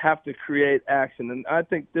 you have to create action. And I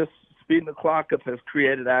think this speeding the clock up has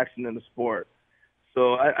created action in the sport.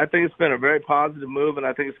 So I think it's been a very positive move, and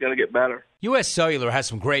I think it's going to get better. U.S. Cellular has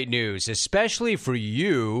some great news, especially for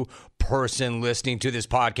you, person listening to this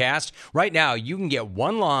podcast. Right now, you can get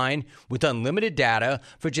one line with unlimited data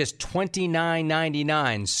for just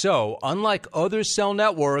 $29.99. So, unlike other cell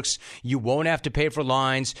networks, you won't have to pay for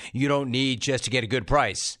lines you don't need just to get a good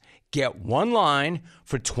price. Get one line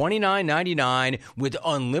for $29.99 with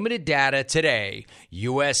unlimited data today.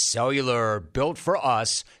 U.S. Cellular, built for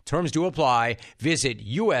us. Terms do apply. Visit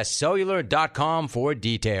uscellular.com for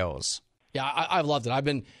details. Yeah, I've loved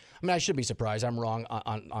it. I should be surprised. I'm wrong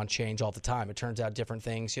on change all the time. It turns out different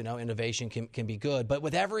things, innovation can be good. But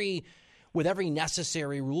with every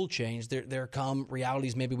necessary rule change, there come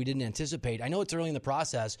realities maybe we didn't anticipate. I know it's early in the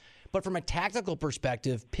process, but from a tactical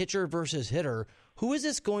perspective, pitcher versus hitter, who is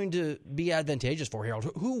this going to be advantageous for,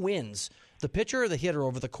 Harold? Who wins, the pitcher or the hitter,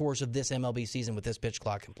 over the course of this MLB season with this pitch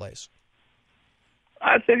clock in place?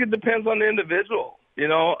 I think it depends on the individual.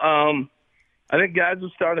 I think guys are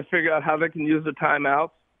starting to figure out how they can use the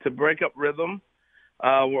timeouts to break up rhythm.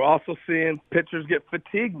 We're also seeing pitchers get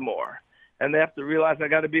fatigued more, and they have to realize I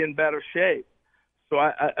got to be in better shape. So,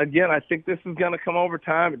 I think this is going to come over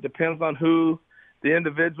time. It depends on who the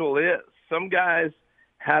individual is. Some guys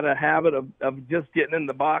had a habit of just getting in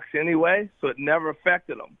the box anyway, so it never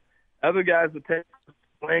affected them. Other guys would take a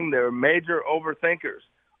swing. They're major overthinkers.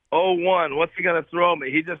 0-1, what's he going to throw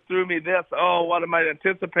me? He just threw me this. Oh, what am I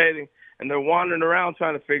anticipating? And they're wandering around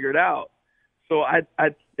trying to figure it out. So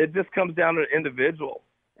it just comes down to an individual.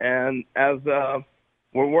 And as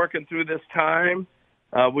we're working through this time.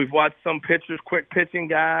 We've watched some pitchers, quick pitching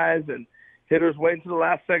guys, and hitters waiting to the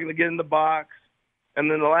last second to get in the box. And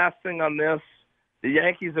then the last thing on this, the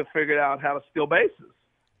Yankees have figured out how to steal bases.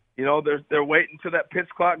 You know, they're waiting till that pitch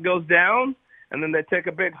clock goes down, and then they take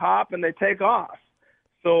a big hop and they take off.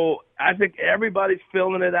 So I think everybody's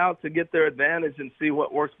filling it out to get their advantage and see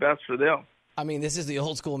what works best for them. I mean, this is the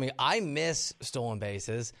old school me. I miss stolen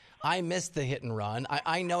bases. I miss the hit and run.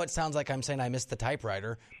 I know it sounds like I'm saying I miss the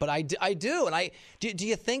typewriter, but I do. And do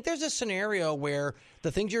you think there's a scenario where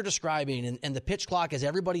the things you're describing and the pitch clock as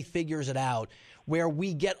everybody figures it out, where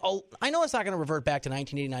we get – I know it's not going to revert back to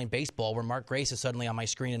 1989 baseball where Mark Grace is suddenly on my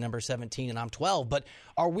screen at number 17 and I'm 12, but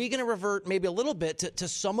are we going to revert maybe a little bit to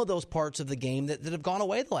some of those parts of the game that have gone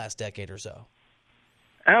away the last decade or so?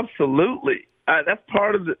 Absolutely. That's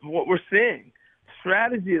part of what we're seeing.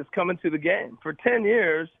 Strategy is coming to the game. For 10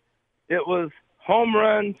 years, it was home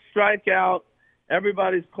run, strikeout,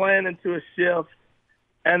 everybody's playing into a shift,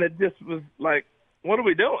 and it just was like, what are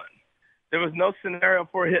we doing? There was no scenario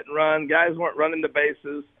for a hit and run. Guys weren't running the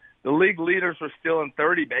bases. The league leaders were still in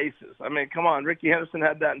 30 bases. I mean, come on, Ricky Henderson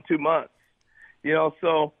had that in 2 months. You know,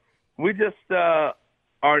 so we just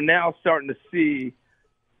are now starting to see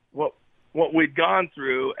what we'd gone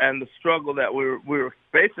through and the struggle that we were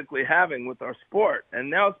basically having with our sport. And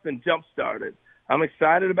now it's been jump-started. I'm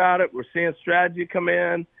excited about it. We're seeing strategy come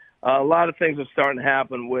in. A lot of things are starting to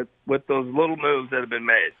happen with those little moves that have been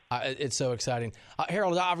made. It's so exciting.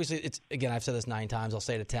 Harold, obviously, again, I've said this 9 times. I'll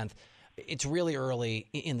say it a 10th. It's really early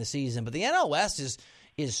in the season, but the NL West is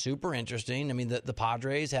super interesting. I mean, the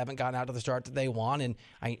Padres haven't gotten out to the start that they want, and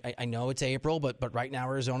I know it's April, but right now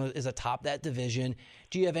Arizona is atop that division.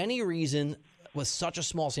 Do you have any reason, with such a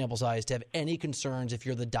small sample size, to have any concerns if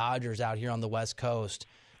you're the Dodgers out here on the West Coast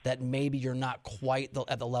that maybe you're not quite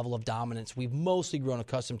at the level of dominance we've mostly grown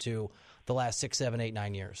accustomed to the last 6, 7, 8,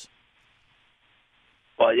 9 years?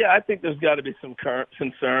 Well, yeah, I think there's got to be some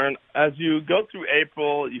concern. As you go through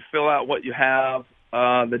April, you fill out what you have,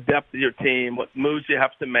 the depth of your team, what moves you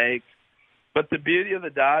have to make. But the beauty of the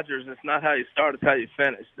Dodgers, it's not how you start, it's how you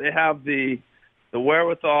finish. They have the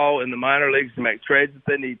wherewithal in the minor leagues to make trades if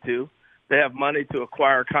they need to. They have money to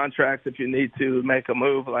acquire contracts if you need to make a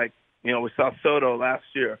move. Like, you know, we saw Soto last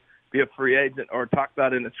year be a free agent or talk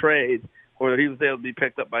about in a trade, or he was able to be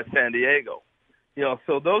picked up by San Diego. You know,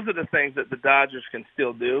 so those are the things that the Dodgers can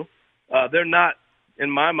still do. They're not, in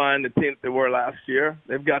my mind, the team that they were last year.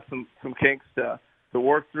 They've got some kinks to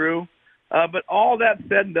work through. But all that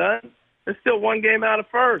said and done, they're still 1 game out of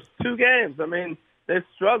first, 2 games. I mean, they've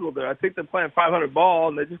struggled there. I think they're playing 500 ball,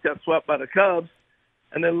 and they just got swept by the Cubs.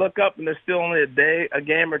 And they look up, and they're still only a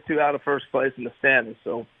game or 2 out of first place in the standings.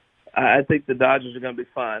 So I think the Dodgers are going to be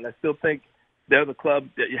fine. I still think they're the club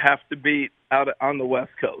that you have to beat out on the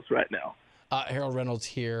West Coast right now. Harold Reynolds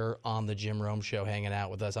here on the Jim Rome Show hanging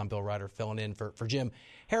out with us. I'm Bill Reiter filling in for Jim.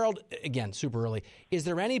 Harold, again, super early. Is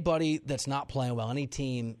there anybody that's not playing well, any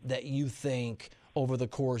team that you think over the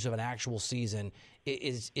course of an actual season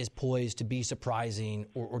is poised to be surprising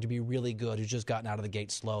or to be really good, who's just gotten out of the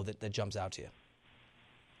gate slow that jumps out to you?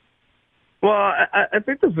 Well, I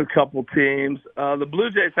think there's a couple teams. The Blue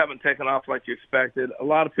Jays haven't taken off like you expected. A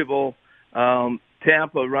lot of people,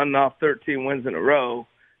 Tampa running off 13 wins in a row,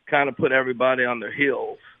 kind of put everybody on their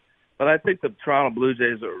heels. But I think the Toronto Blue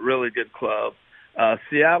Jays are a really good club.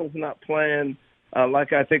 Seattle's not playing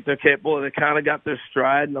like I think they're capable. They kind of got their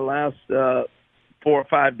stride in the last 4 or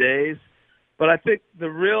 5 days. But I think the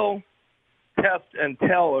real test and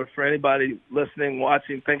teller for anybody listening,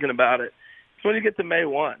 watching, thinking about it, is when you get to May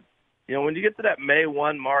 1. You know, when you get to that May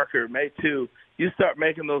 1 marker, May 2, you start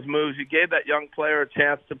making those moves. You gave that young player a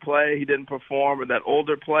chance to play. He didn't perform. Or that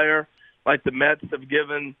older player, like the Mets have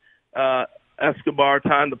given Escobar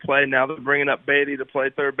time to play. Now they're bringing up Beatty to play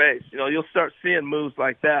third base. You know, you'll start seeing moves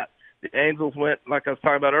like that. The Angels went, like I was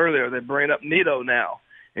talking about earlier, they're bringing up Nito now.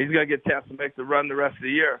 And he's going to get a chance to make the run the rest of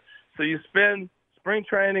the year. So you spend spring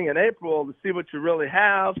training in April to see what you really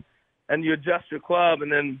have, and you adjust your club.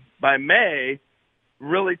 And then by May,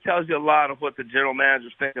 really tells you a lot of what the general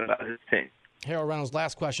manager's thinking about his team. Harold Reynolds,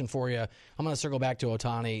 last question for you. I'm going to circle back to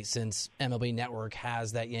Ohtani since MLB Network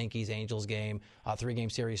has that Yankees-Angels game, 3-game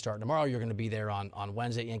series starting tomorrow. You're going to be there on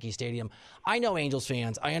Wednesday at Yankee Stadium. I know Angels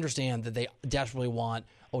fans. I understand that they desperately want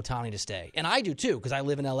Ohtani to stay. And I do, too, because I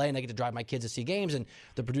live in L.A. and I get to drive my kids to see games. And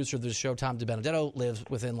the producer of the show, Tom DiBenedetto, lives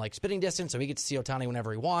within, spitting distance, so he gets to see Ohtani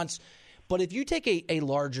whenever he wants. But if you take a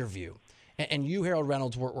larger view, and you, Harold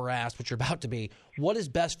Reynolds, were asked, what you're about to be, what is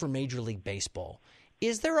best for Major League Baseball?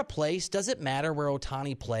 Is there a place, does it matter where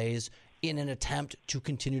Ohtani plays, in an attempt to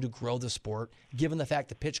continue to grow the sport, given the fact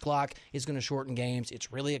the pitch clock is going to shorten games.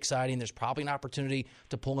 It's really exciting. There's probably an opportunity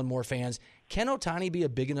to pull in more fans. Can Ohtani be a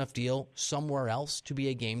big enough deal somewhere else to be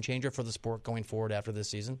a game changer for the sport going forward after this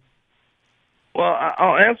season? Well,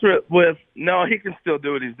 I'll answer it with no, he can still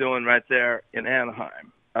do what he's doing right there in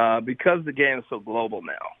Anaheim because the game is so global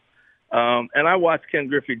now. And I watched Ken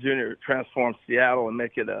Griffey Jr. transform Seattle and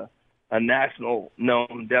make it a national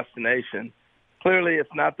known destination. Clearly, it's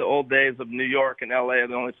not the old days of New York and L.A. are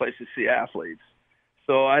the only place you see athletes.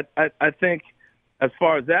 So I think as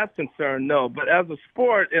far as that's concerned, no. But as a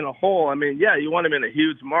sport in a whole, I mean, yeah, you want him in a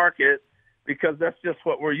huge market because that's just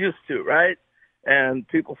what we're used to, right? And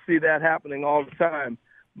people see that happening all the time.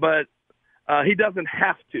 But he doesn't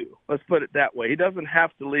have to. Let's put it that way. He doesn't have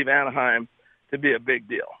to leave Anaheim to be a big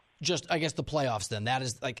deal. Just, I guess, the playoffs then. That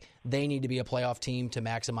is, like, they need to be a playoff team to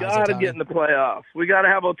maximize Got to Ohtani. get in the playoffs. We got to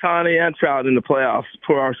have Ohtani and Trout in the playoffs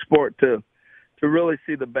for our sport to really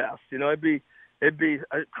see the best. You know, it'd be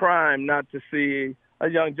a crime not to see a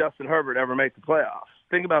young Justin Herbert ever make the playoffs.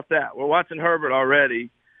 Think about that. We're watching Herbert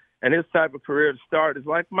already, and his type of career to start is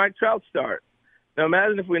like Mike Trout's start. Now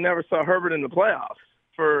imagine if we never saw Herbert in the playoffs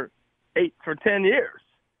for 10 years.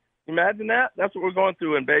 Imagine that. That's what we're going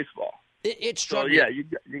through in baseball. It struck me. So, yeah,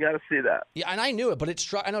 you got to see that. Yeah, and I knew it, but it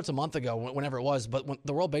struck. I know it's a month ago, whenever it was, but when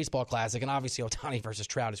the World Baseball Classic, and obviously Ohtani versus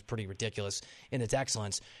Trout is pretty ridiculous in its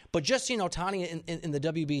excellence. But just seeing Ohtani in the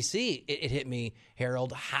WBC, it hit me,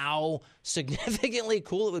 Harold, how significantly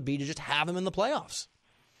cool it would be to just have him in the playoffs.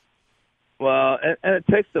 Well, and it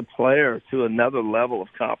takes the player to another level of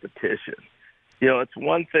competition. You know, it's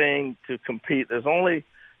one thing to compete. There's only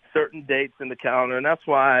certain dates in the calendar, and that's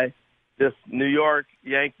why this New York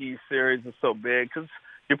Yankees series is so big, because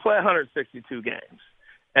you play 162 games,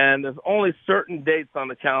 and there's only certain dates on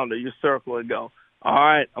the calendar you circle and go, all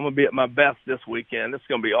right, I'm going to be at my best this weekend. It's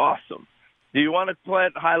going to be awesome. Do you want to play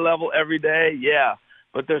at high level every day? Yeah,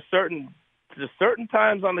 but there's certain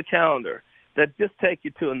times on the calendar that just take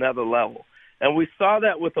you to another level, and we saw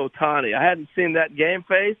that with Ohtani. I hadn't seen that game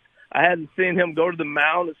face. I hadn't seen him go to the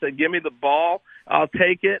mound and say, give me the ball. I'll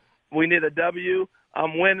take it. We need a W.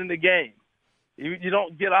 I'm winning the game. You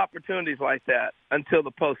don't get opportunities like that until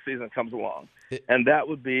the postseason comes along, and that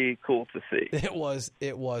would be cool to see. It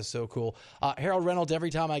was so cool. Harold Reynolds, every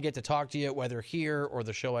time I get to talk to you, whether here or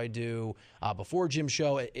the show I do before Jim's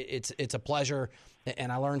show, it's a pleasure, and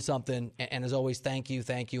I learned something. And as always, thank you,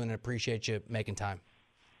 and I appreciate you making time.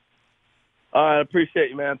 I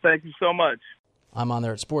appreciate you, man. Thank you so much. I'm on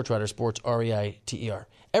there at Sports Reiter, Sports Reiter.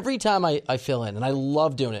 Every time I fill in, and I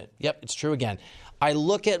love doing it. Yep, it's true again. I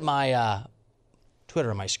look at my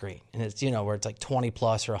Twitter on my screen, and it's, where it's like 20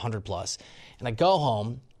 plus or 100 plus. And I go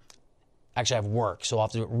home. Actually, I have work, so I'll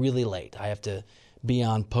have to do it really late. I have to be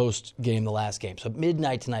on post-game, the last game. So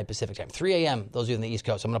midnight tonight Pacific time, 3 a.m., those of you on the East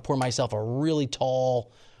Coast. I'm going to pour myself a really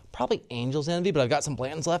tall, probably Angels envy, but I've got some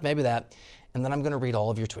Blantons left, maybe that. And then I'm going to read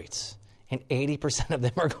all of your tweets. And 80% of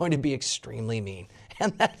them are going to be extremely mean.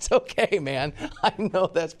 And that's okay, man. I know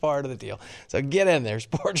that's part of the deal. So get in there.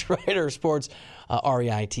 Sports Reiter, Sports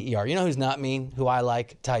Reiter. You know who's not mean, who I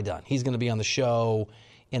like? Ty Dunn. He's going to be on the show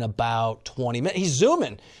in about 20 minutes. He's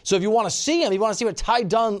Zooming. So if you want to see him, you want to see what Ty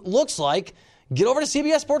Dunn looks like, get over to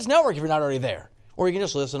CBS Sports Network if you're not already there. Or you can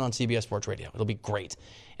just listen on CBS Sports Radio. It'll be great.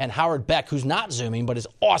 And Howard Beck, who's not Zooming but is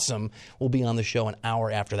awesome, will be on the show an hour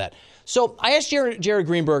after that. So I asked Jared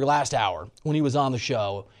Greenberg last hour when he was on the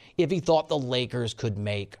show if he thought the Lakers could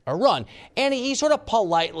make a run. And he sort of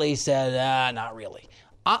politely said, not really.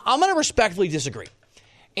 I'm going to respectfully disagree.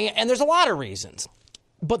 And there's a lot of reasons.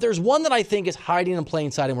 But there's one that I think is hiding in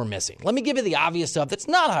plain sight and we're missing. Let me give you the obvious stuff that's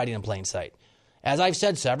not hiding in plain sight. As I've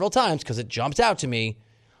said several times, because it jumps out to me,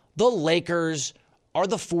 the Lakers are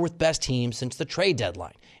the fourth best team since the trade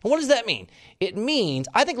deadline. And what does that mean? It means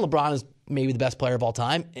I think LeBron is maybe the best player of all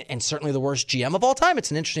time and certainly the worst GM of all time. It's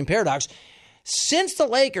an interesting paradox. Since the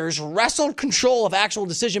Lakers wrestled control of actual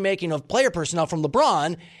decision-making of player personnel from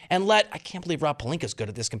LeBron and I can't believe Rob Pelinka's good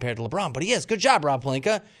at this compared to LeBron, but he is. Good job, Rob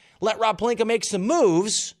Pelinka. Let Rob Pelinka make some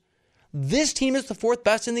moves. This team is the fourth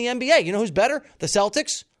best in the NBA. You know who's better? The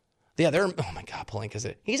Celtics. Yeah, oh my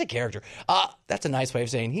God, he's a character. That's a nice way of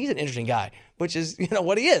saying he's an interesting guy, which is,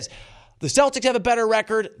 what he is. The Celtics have a better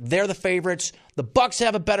record. They're the favorites. The Bucks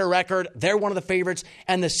have a better record. They're one of the favorites.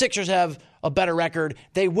 And the Sixers have a better record.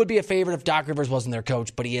 They would be a favorite if Doc Rivers wasn't their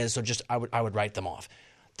coach, but he is, so just I would write them off.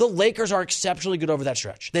 The Lakers are exceptionally good over that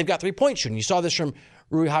stretch. They've got three-point shooting. You saw this from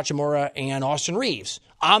Rui Hachimura and Austin Reeves.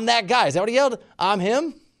 I'm that guy. Is that what he yelled? I'm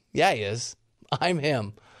him? Yeah, he is. I'm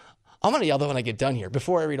him. I'm going to yell that when I get done here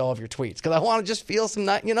before I read all of your tweets because I want to just feel some,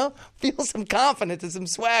 feel some confidence and some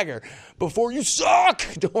swagger before you suck.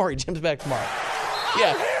 Don't worry, Jim's back tomorrow.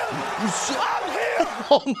 Yeah. You suck.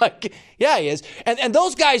 Oh, my God. Yeah, he is. And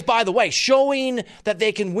those guys, by the way, showing that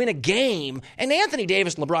they can win a game, and Anthony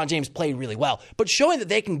Davis and LeBron James played really well, but showing that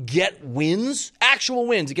they can get wins, actual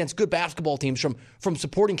wins against good basketball teams from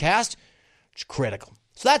supporting cast, it's critical.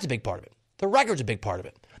 So that's a big part of it. The record's a big part of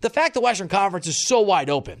it. The fact the Western Conference is so wide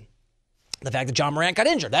open, the fact that John Morant got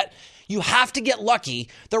injured, that you have to get lucky.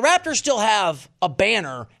 The Raptors still have a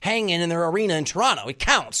banner hanging in their arena in Toronto. It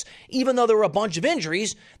counts, even though there were a bunch of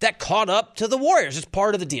injuries that caught up to the Warriors. It's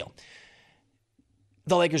part of the deal.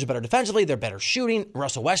 The Lakers are better defensively. They're better shooting.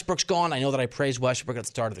 Russell Westbrook's gone. I know that I praised Westbrook at the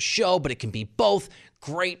start of the show, but it can be both.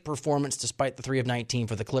 Great performance despite the 3 of 19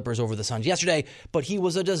 for the Clippers over the Suns yesterday, but he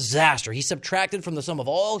was a disaster. He subtracted from the sum of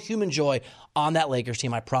all human joy on that Lakers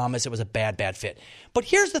team. I promise it was a bad, bad fit. But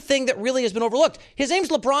here's the thing that really has been overlooked. His name's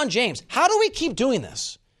LeBron James. How do we keep doing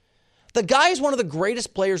this? The guy is one of the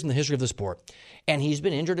greatest players in the history of the sport, and he's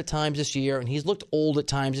been injured at times this year, and he's looked old at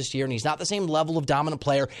times this year, and he's not the same level of dominant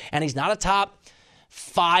player, and he's not a top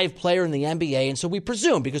 5 player in the NBA. And so we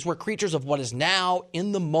presume, because we're creatures of what is now,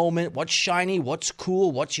 in the moment, what's shiny, what's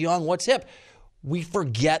cool, what's young, what's hip, we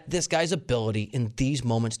forget this guy's ability in these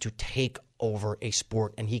moments to take over a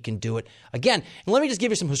sport, and he can do it again. And let me just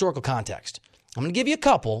give you some historical context. I'm going to give you a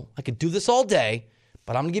couple. I could do this all day,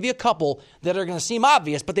 but I'm going to give you a couple that are going to seem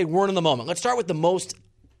obvious, but they weren't in the moment. Let's start with the most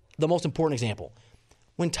important example.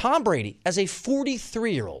 When Tom Brady, as a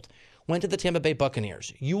 43-year-old, went to the Tampa Bay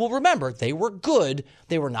Buccaneers, you will remember they were good.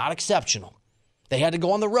 They were not exceptional. They had to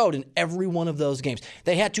go on the road in every one of those games.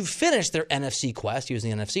 They had to finish their NFC quest, he was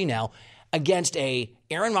in the NFC now, against a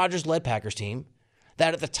Aaron Rodgers-led Packers team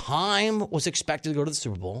that at the time was expected to go to the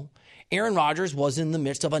Super Bowl. Aaron Rodgers was in the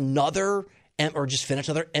midst of just finished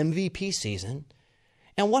another MVP season.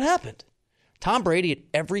 And what happened? Tom Brady at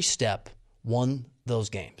every step won those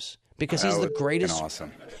games because he's the greatest.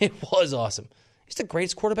 Awesome. It was awesome. He's the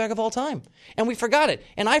greatest quarterback of all time. And we forgot it.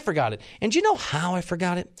 And I forgot it. And do you know how I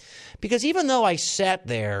forgot it? Because even though I sat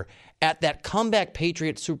there at that comeback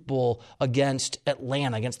Patriots Super Bowl against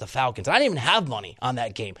Atlanta, against the Falcons, I didn't even have money on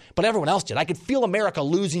that game, but everyone else did. I could feel America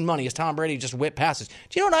losing money as Tom Brady just whipped passes.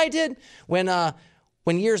 Do you know what I did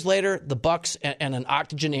when years later the Bucs and an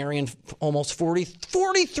octogenarian, almost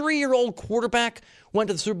 43-year-old quarterback went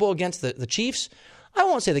to the Super Bowl against the Chiefs? I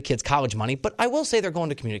won't say the kids' college money, but I will say they're going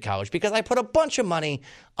to community college because I put a bunch of money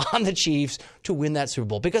on the Chiefs to win that Super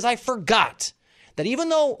Bowl because I forgot that even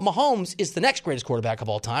though Mahomes is the next greatest quarterback of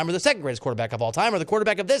all time or the second greatest quarterback of all time or the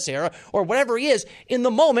quarterback of this era or whatever he is, in the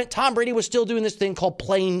moment, Tom Brady was still doing this thing called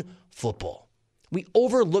playing football. We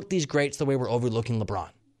overlook these greats the way we're overlooking LeBron.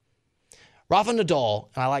 Rafa Nadal,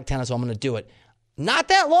 and I like tennis, so I'm going to do it, not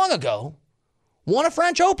that long ago, won a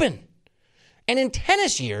French Open. And in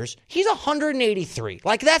tennis years, he's 183.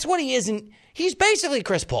 Like, that's what he is. He's basically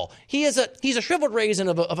Chris Paul. He's a shriveled raisin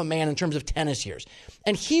of a man in terms of tennis years.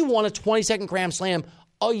 And he won a 22nd Grand Slam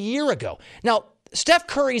a year ago. Now, Steph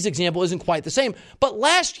Curry's example isn't quite the same. But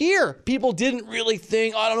last year, people didn't really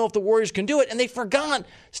think, I don't know if the Warriors can do it. And they forgot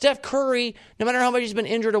Steph Curry, no matter how much he's been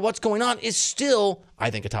injured or what's going on, is still,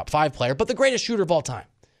 I think, a top 5 player, but the greatest shooter of all time.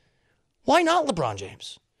 Why not LeBron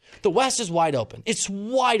James? The West is wide open. It's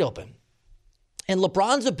wide open. And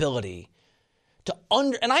LeBron's ability to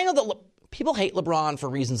and I know that people hate LeBron for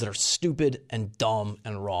reasons that are stupid and dumb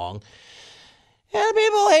and wrong. And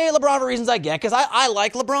people hate LeBron for reasons I get, because I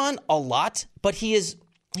like LeBron a lot, but he's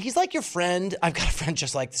like your friend. I've got a friend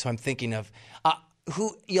just like this who I'm thinking of,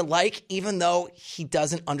 who you like, even though he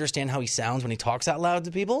doesn't understand how he sounds when he talks out loud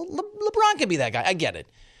to people. LeBron can be that guy. I get it.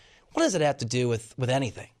 What does it have to do with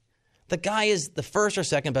anything? The guy is the first or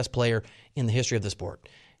second best player in the history of the sport.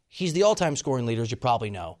 He's the all-time scoring leader, as you probably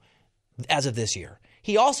know, as of this year.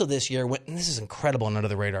 He also this year went, and this is incredible and under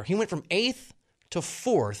the radar, he went from 8th to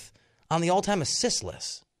 4th on the all-time assist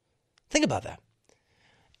list. Think about that.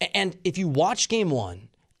 And if you watch Game 1,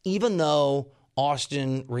 even though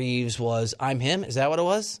Austin Reeves was, I'm him, is that what it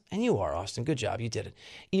was? And you are, Austin. Good job. You did it.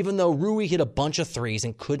 Even though Rui hit a bunch of threes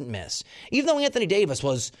and couldn't miss. Even though Anthony Davis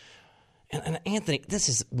was... And Anthony, this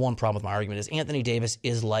is one problem with my argument, is Anthony Davis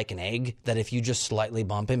is like an egg that if you just slightly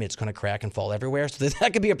bump him, it's going to crack and fall everywhere. So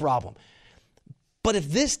that could be a problem. But if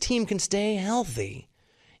this team can stay healthy,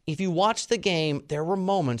 if you watch the game, there were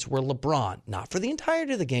moments where LeBron, not for the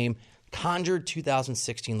entirety of the game, conjured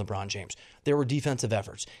 2016 LeBron James. There were defensive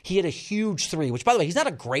efforts. He had a huge 3, which, by the way, he's not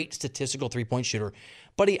a great statistical three-point shooter,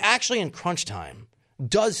 but he actually, in crunch time,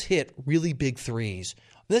 does hit really big threes.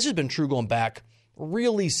 This has been true going back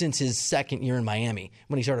really since his second year in Miami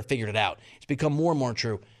when he sort of figured it out. It's become more and more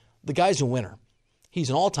true. The guy's a winner. He's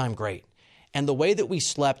an all-time great. And the way that we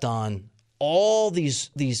slept on all these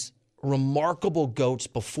remarkable GOATs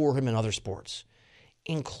before him in other sports,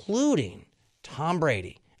 including Tom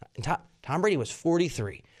Brady. Tom Brady was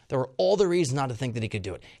 43. There were all the reasons not to think that he could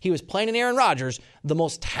do it. He was playing in Aaron Rodgers, the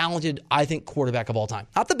most talented, I think, quarterback of all time.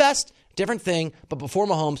 Not the best, different thing, but before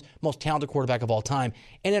Mahomes, most talented quarterback of all time.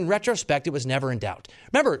 And in retrospect, it was never in doubt.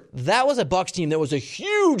 Remember, that was a Bucs team that was a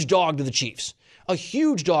huge dog to the Chiefs. A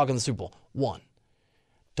huge dog in the Super Bowl. Won.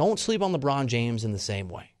 Don't sleep on LeBron James in the same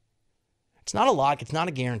way. It's not a lock. It's not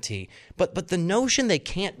a guarantee. But the notion they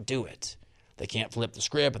can't do it, they can't flip the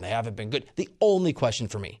script and they haven't been good. The only question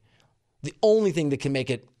for me, the only thing that can make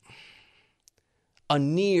it a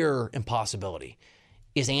near impossibility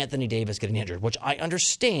is Anthony Davis getting injured, which I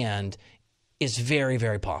understand is very,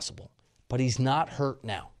 very possible. But he's not hurt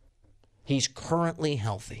now. He's currently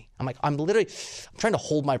healthy. I'm trying to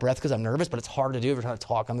hold my breath because I'm nervous, but it's hard to do if you're trying to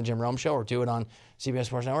talk on the Jim Rome Show or do it on CBS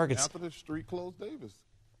Sports Network. After the street closed Davis.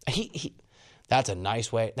 That's a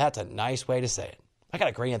nice way to say it. I got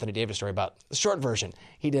a great Anthony Davis story about the short version.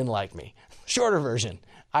 He didn't like me. Shorter version.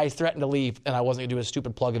 I threatened to leave, and I wasn't going to do a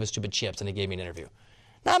stupid plug of his stupid chips, and he gave me an interview.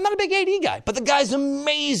 Now, I'm not a big AD guy, but the guy's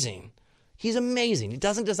amazing. He's amazing. He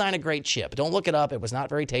doesn't design a great chip. Don't look it up. It was not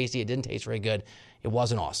very tasty. It didn't taste very good. It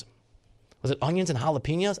wasn't awesome. Was it onions and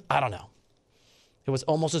jalapenos? I don't know. It was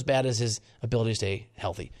almost as bad as his ability to stay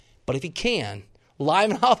healthy. But if he can,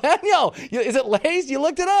 lime and jalapeno. Is it Lay's? You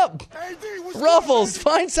looked it up. Ruffles.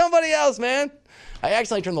 Find somebody else, man. I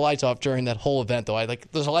accidentally turned the lights off during that whole event, though.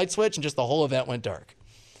 There's a light switch, and just the whole event went dark.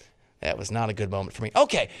 That was not a good moment for me.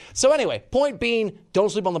 Okay, so anyway, point being, don't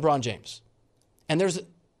sleep on LeBron James. And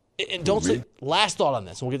don't sleep. Last thought on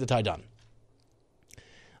this, and we'll get the tie done.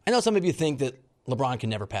 I know some of you think that LeBron can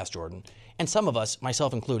never pass Jordan, and some of us,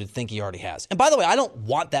 myself included, think he already has. And by the way, I don't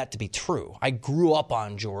want that to be true. I grew up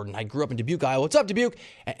on Jordan. I grew up in Dubuque, Iowa. What's up, Dubuque?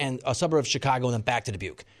 And a suburb of Chicago, and then back to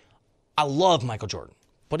Dubuque. I love Michael Jordan.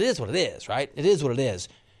 But it is what it is, right? It is what it is.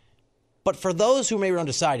 But for those who may be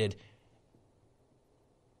undecided,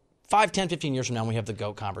 5, 10, 15 years from now when we have the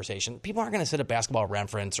GOAT conversation, people aren't going to sit at Basketball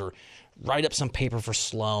Reference or write up some paper for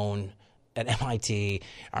Sloan at MIT.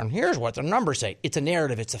 And here's what the numbers say. It's a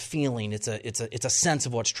narrative. It's a feeling. It's a sense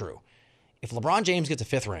of what's true. If LeBron James gets a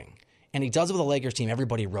 5th ring, and he does it with the Lakers team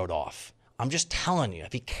everybody wrote off, I'm just telling you,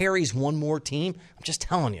 if he carries one more team, I'm just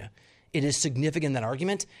telling you, it is significant, that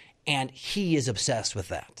argument. And he is obsessed with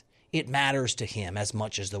that. It matters to him as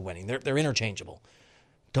much as the winning. They're interchangeable.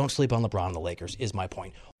 Don't sleep on LeBron and the Lakers is my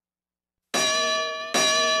point.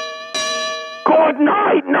 Good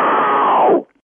night now!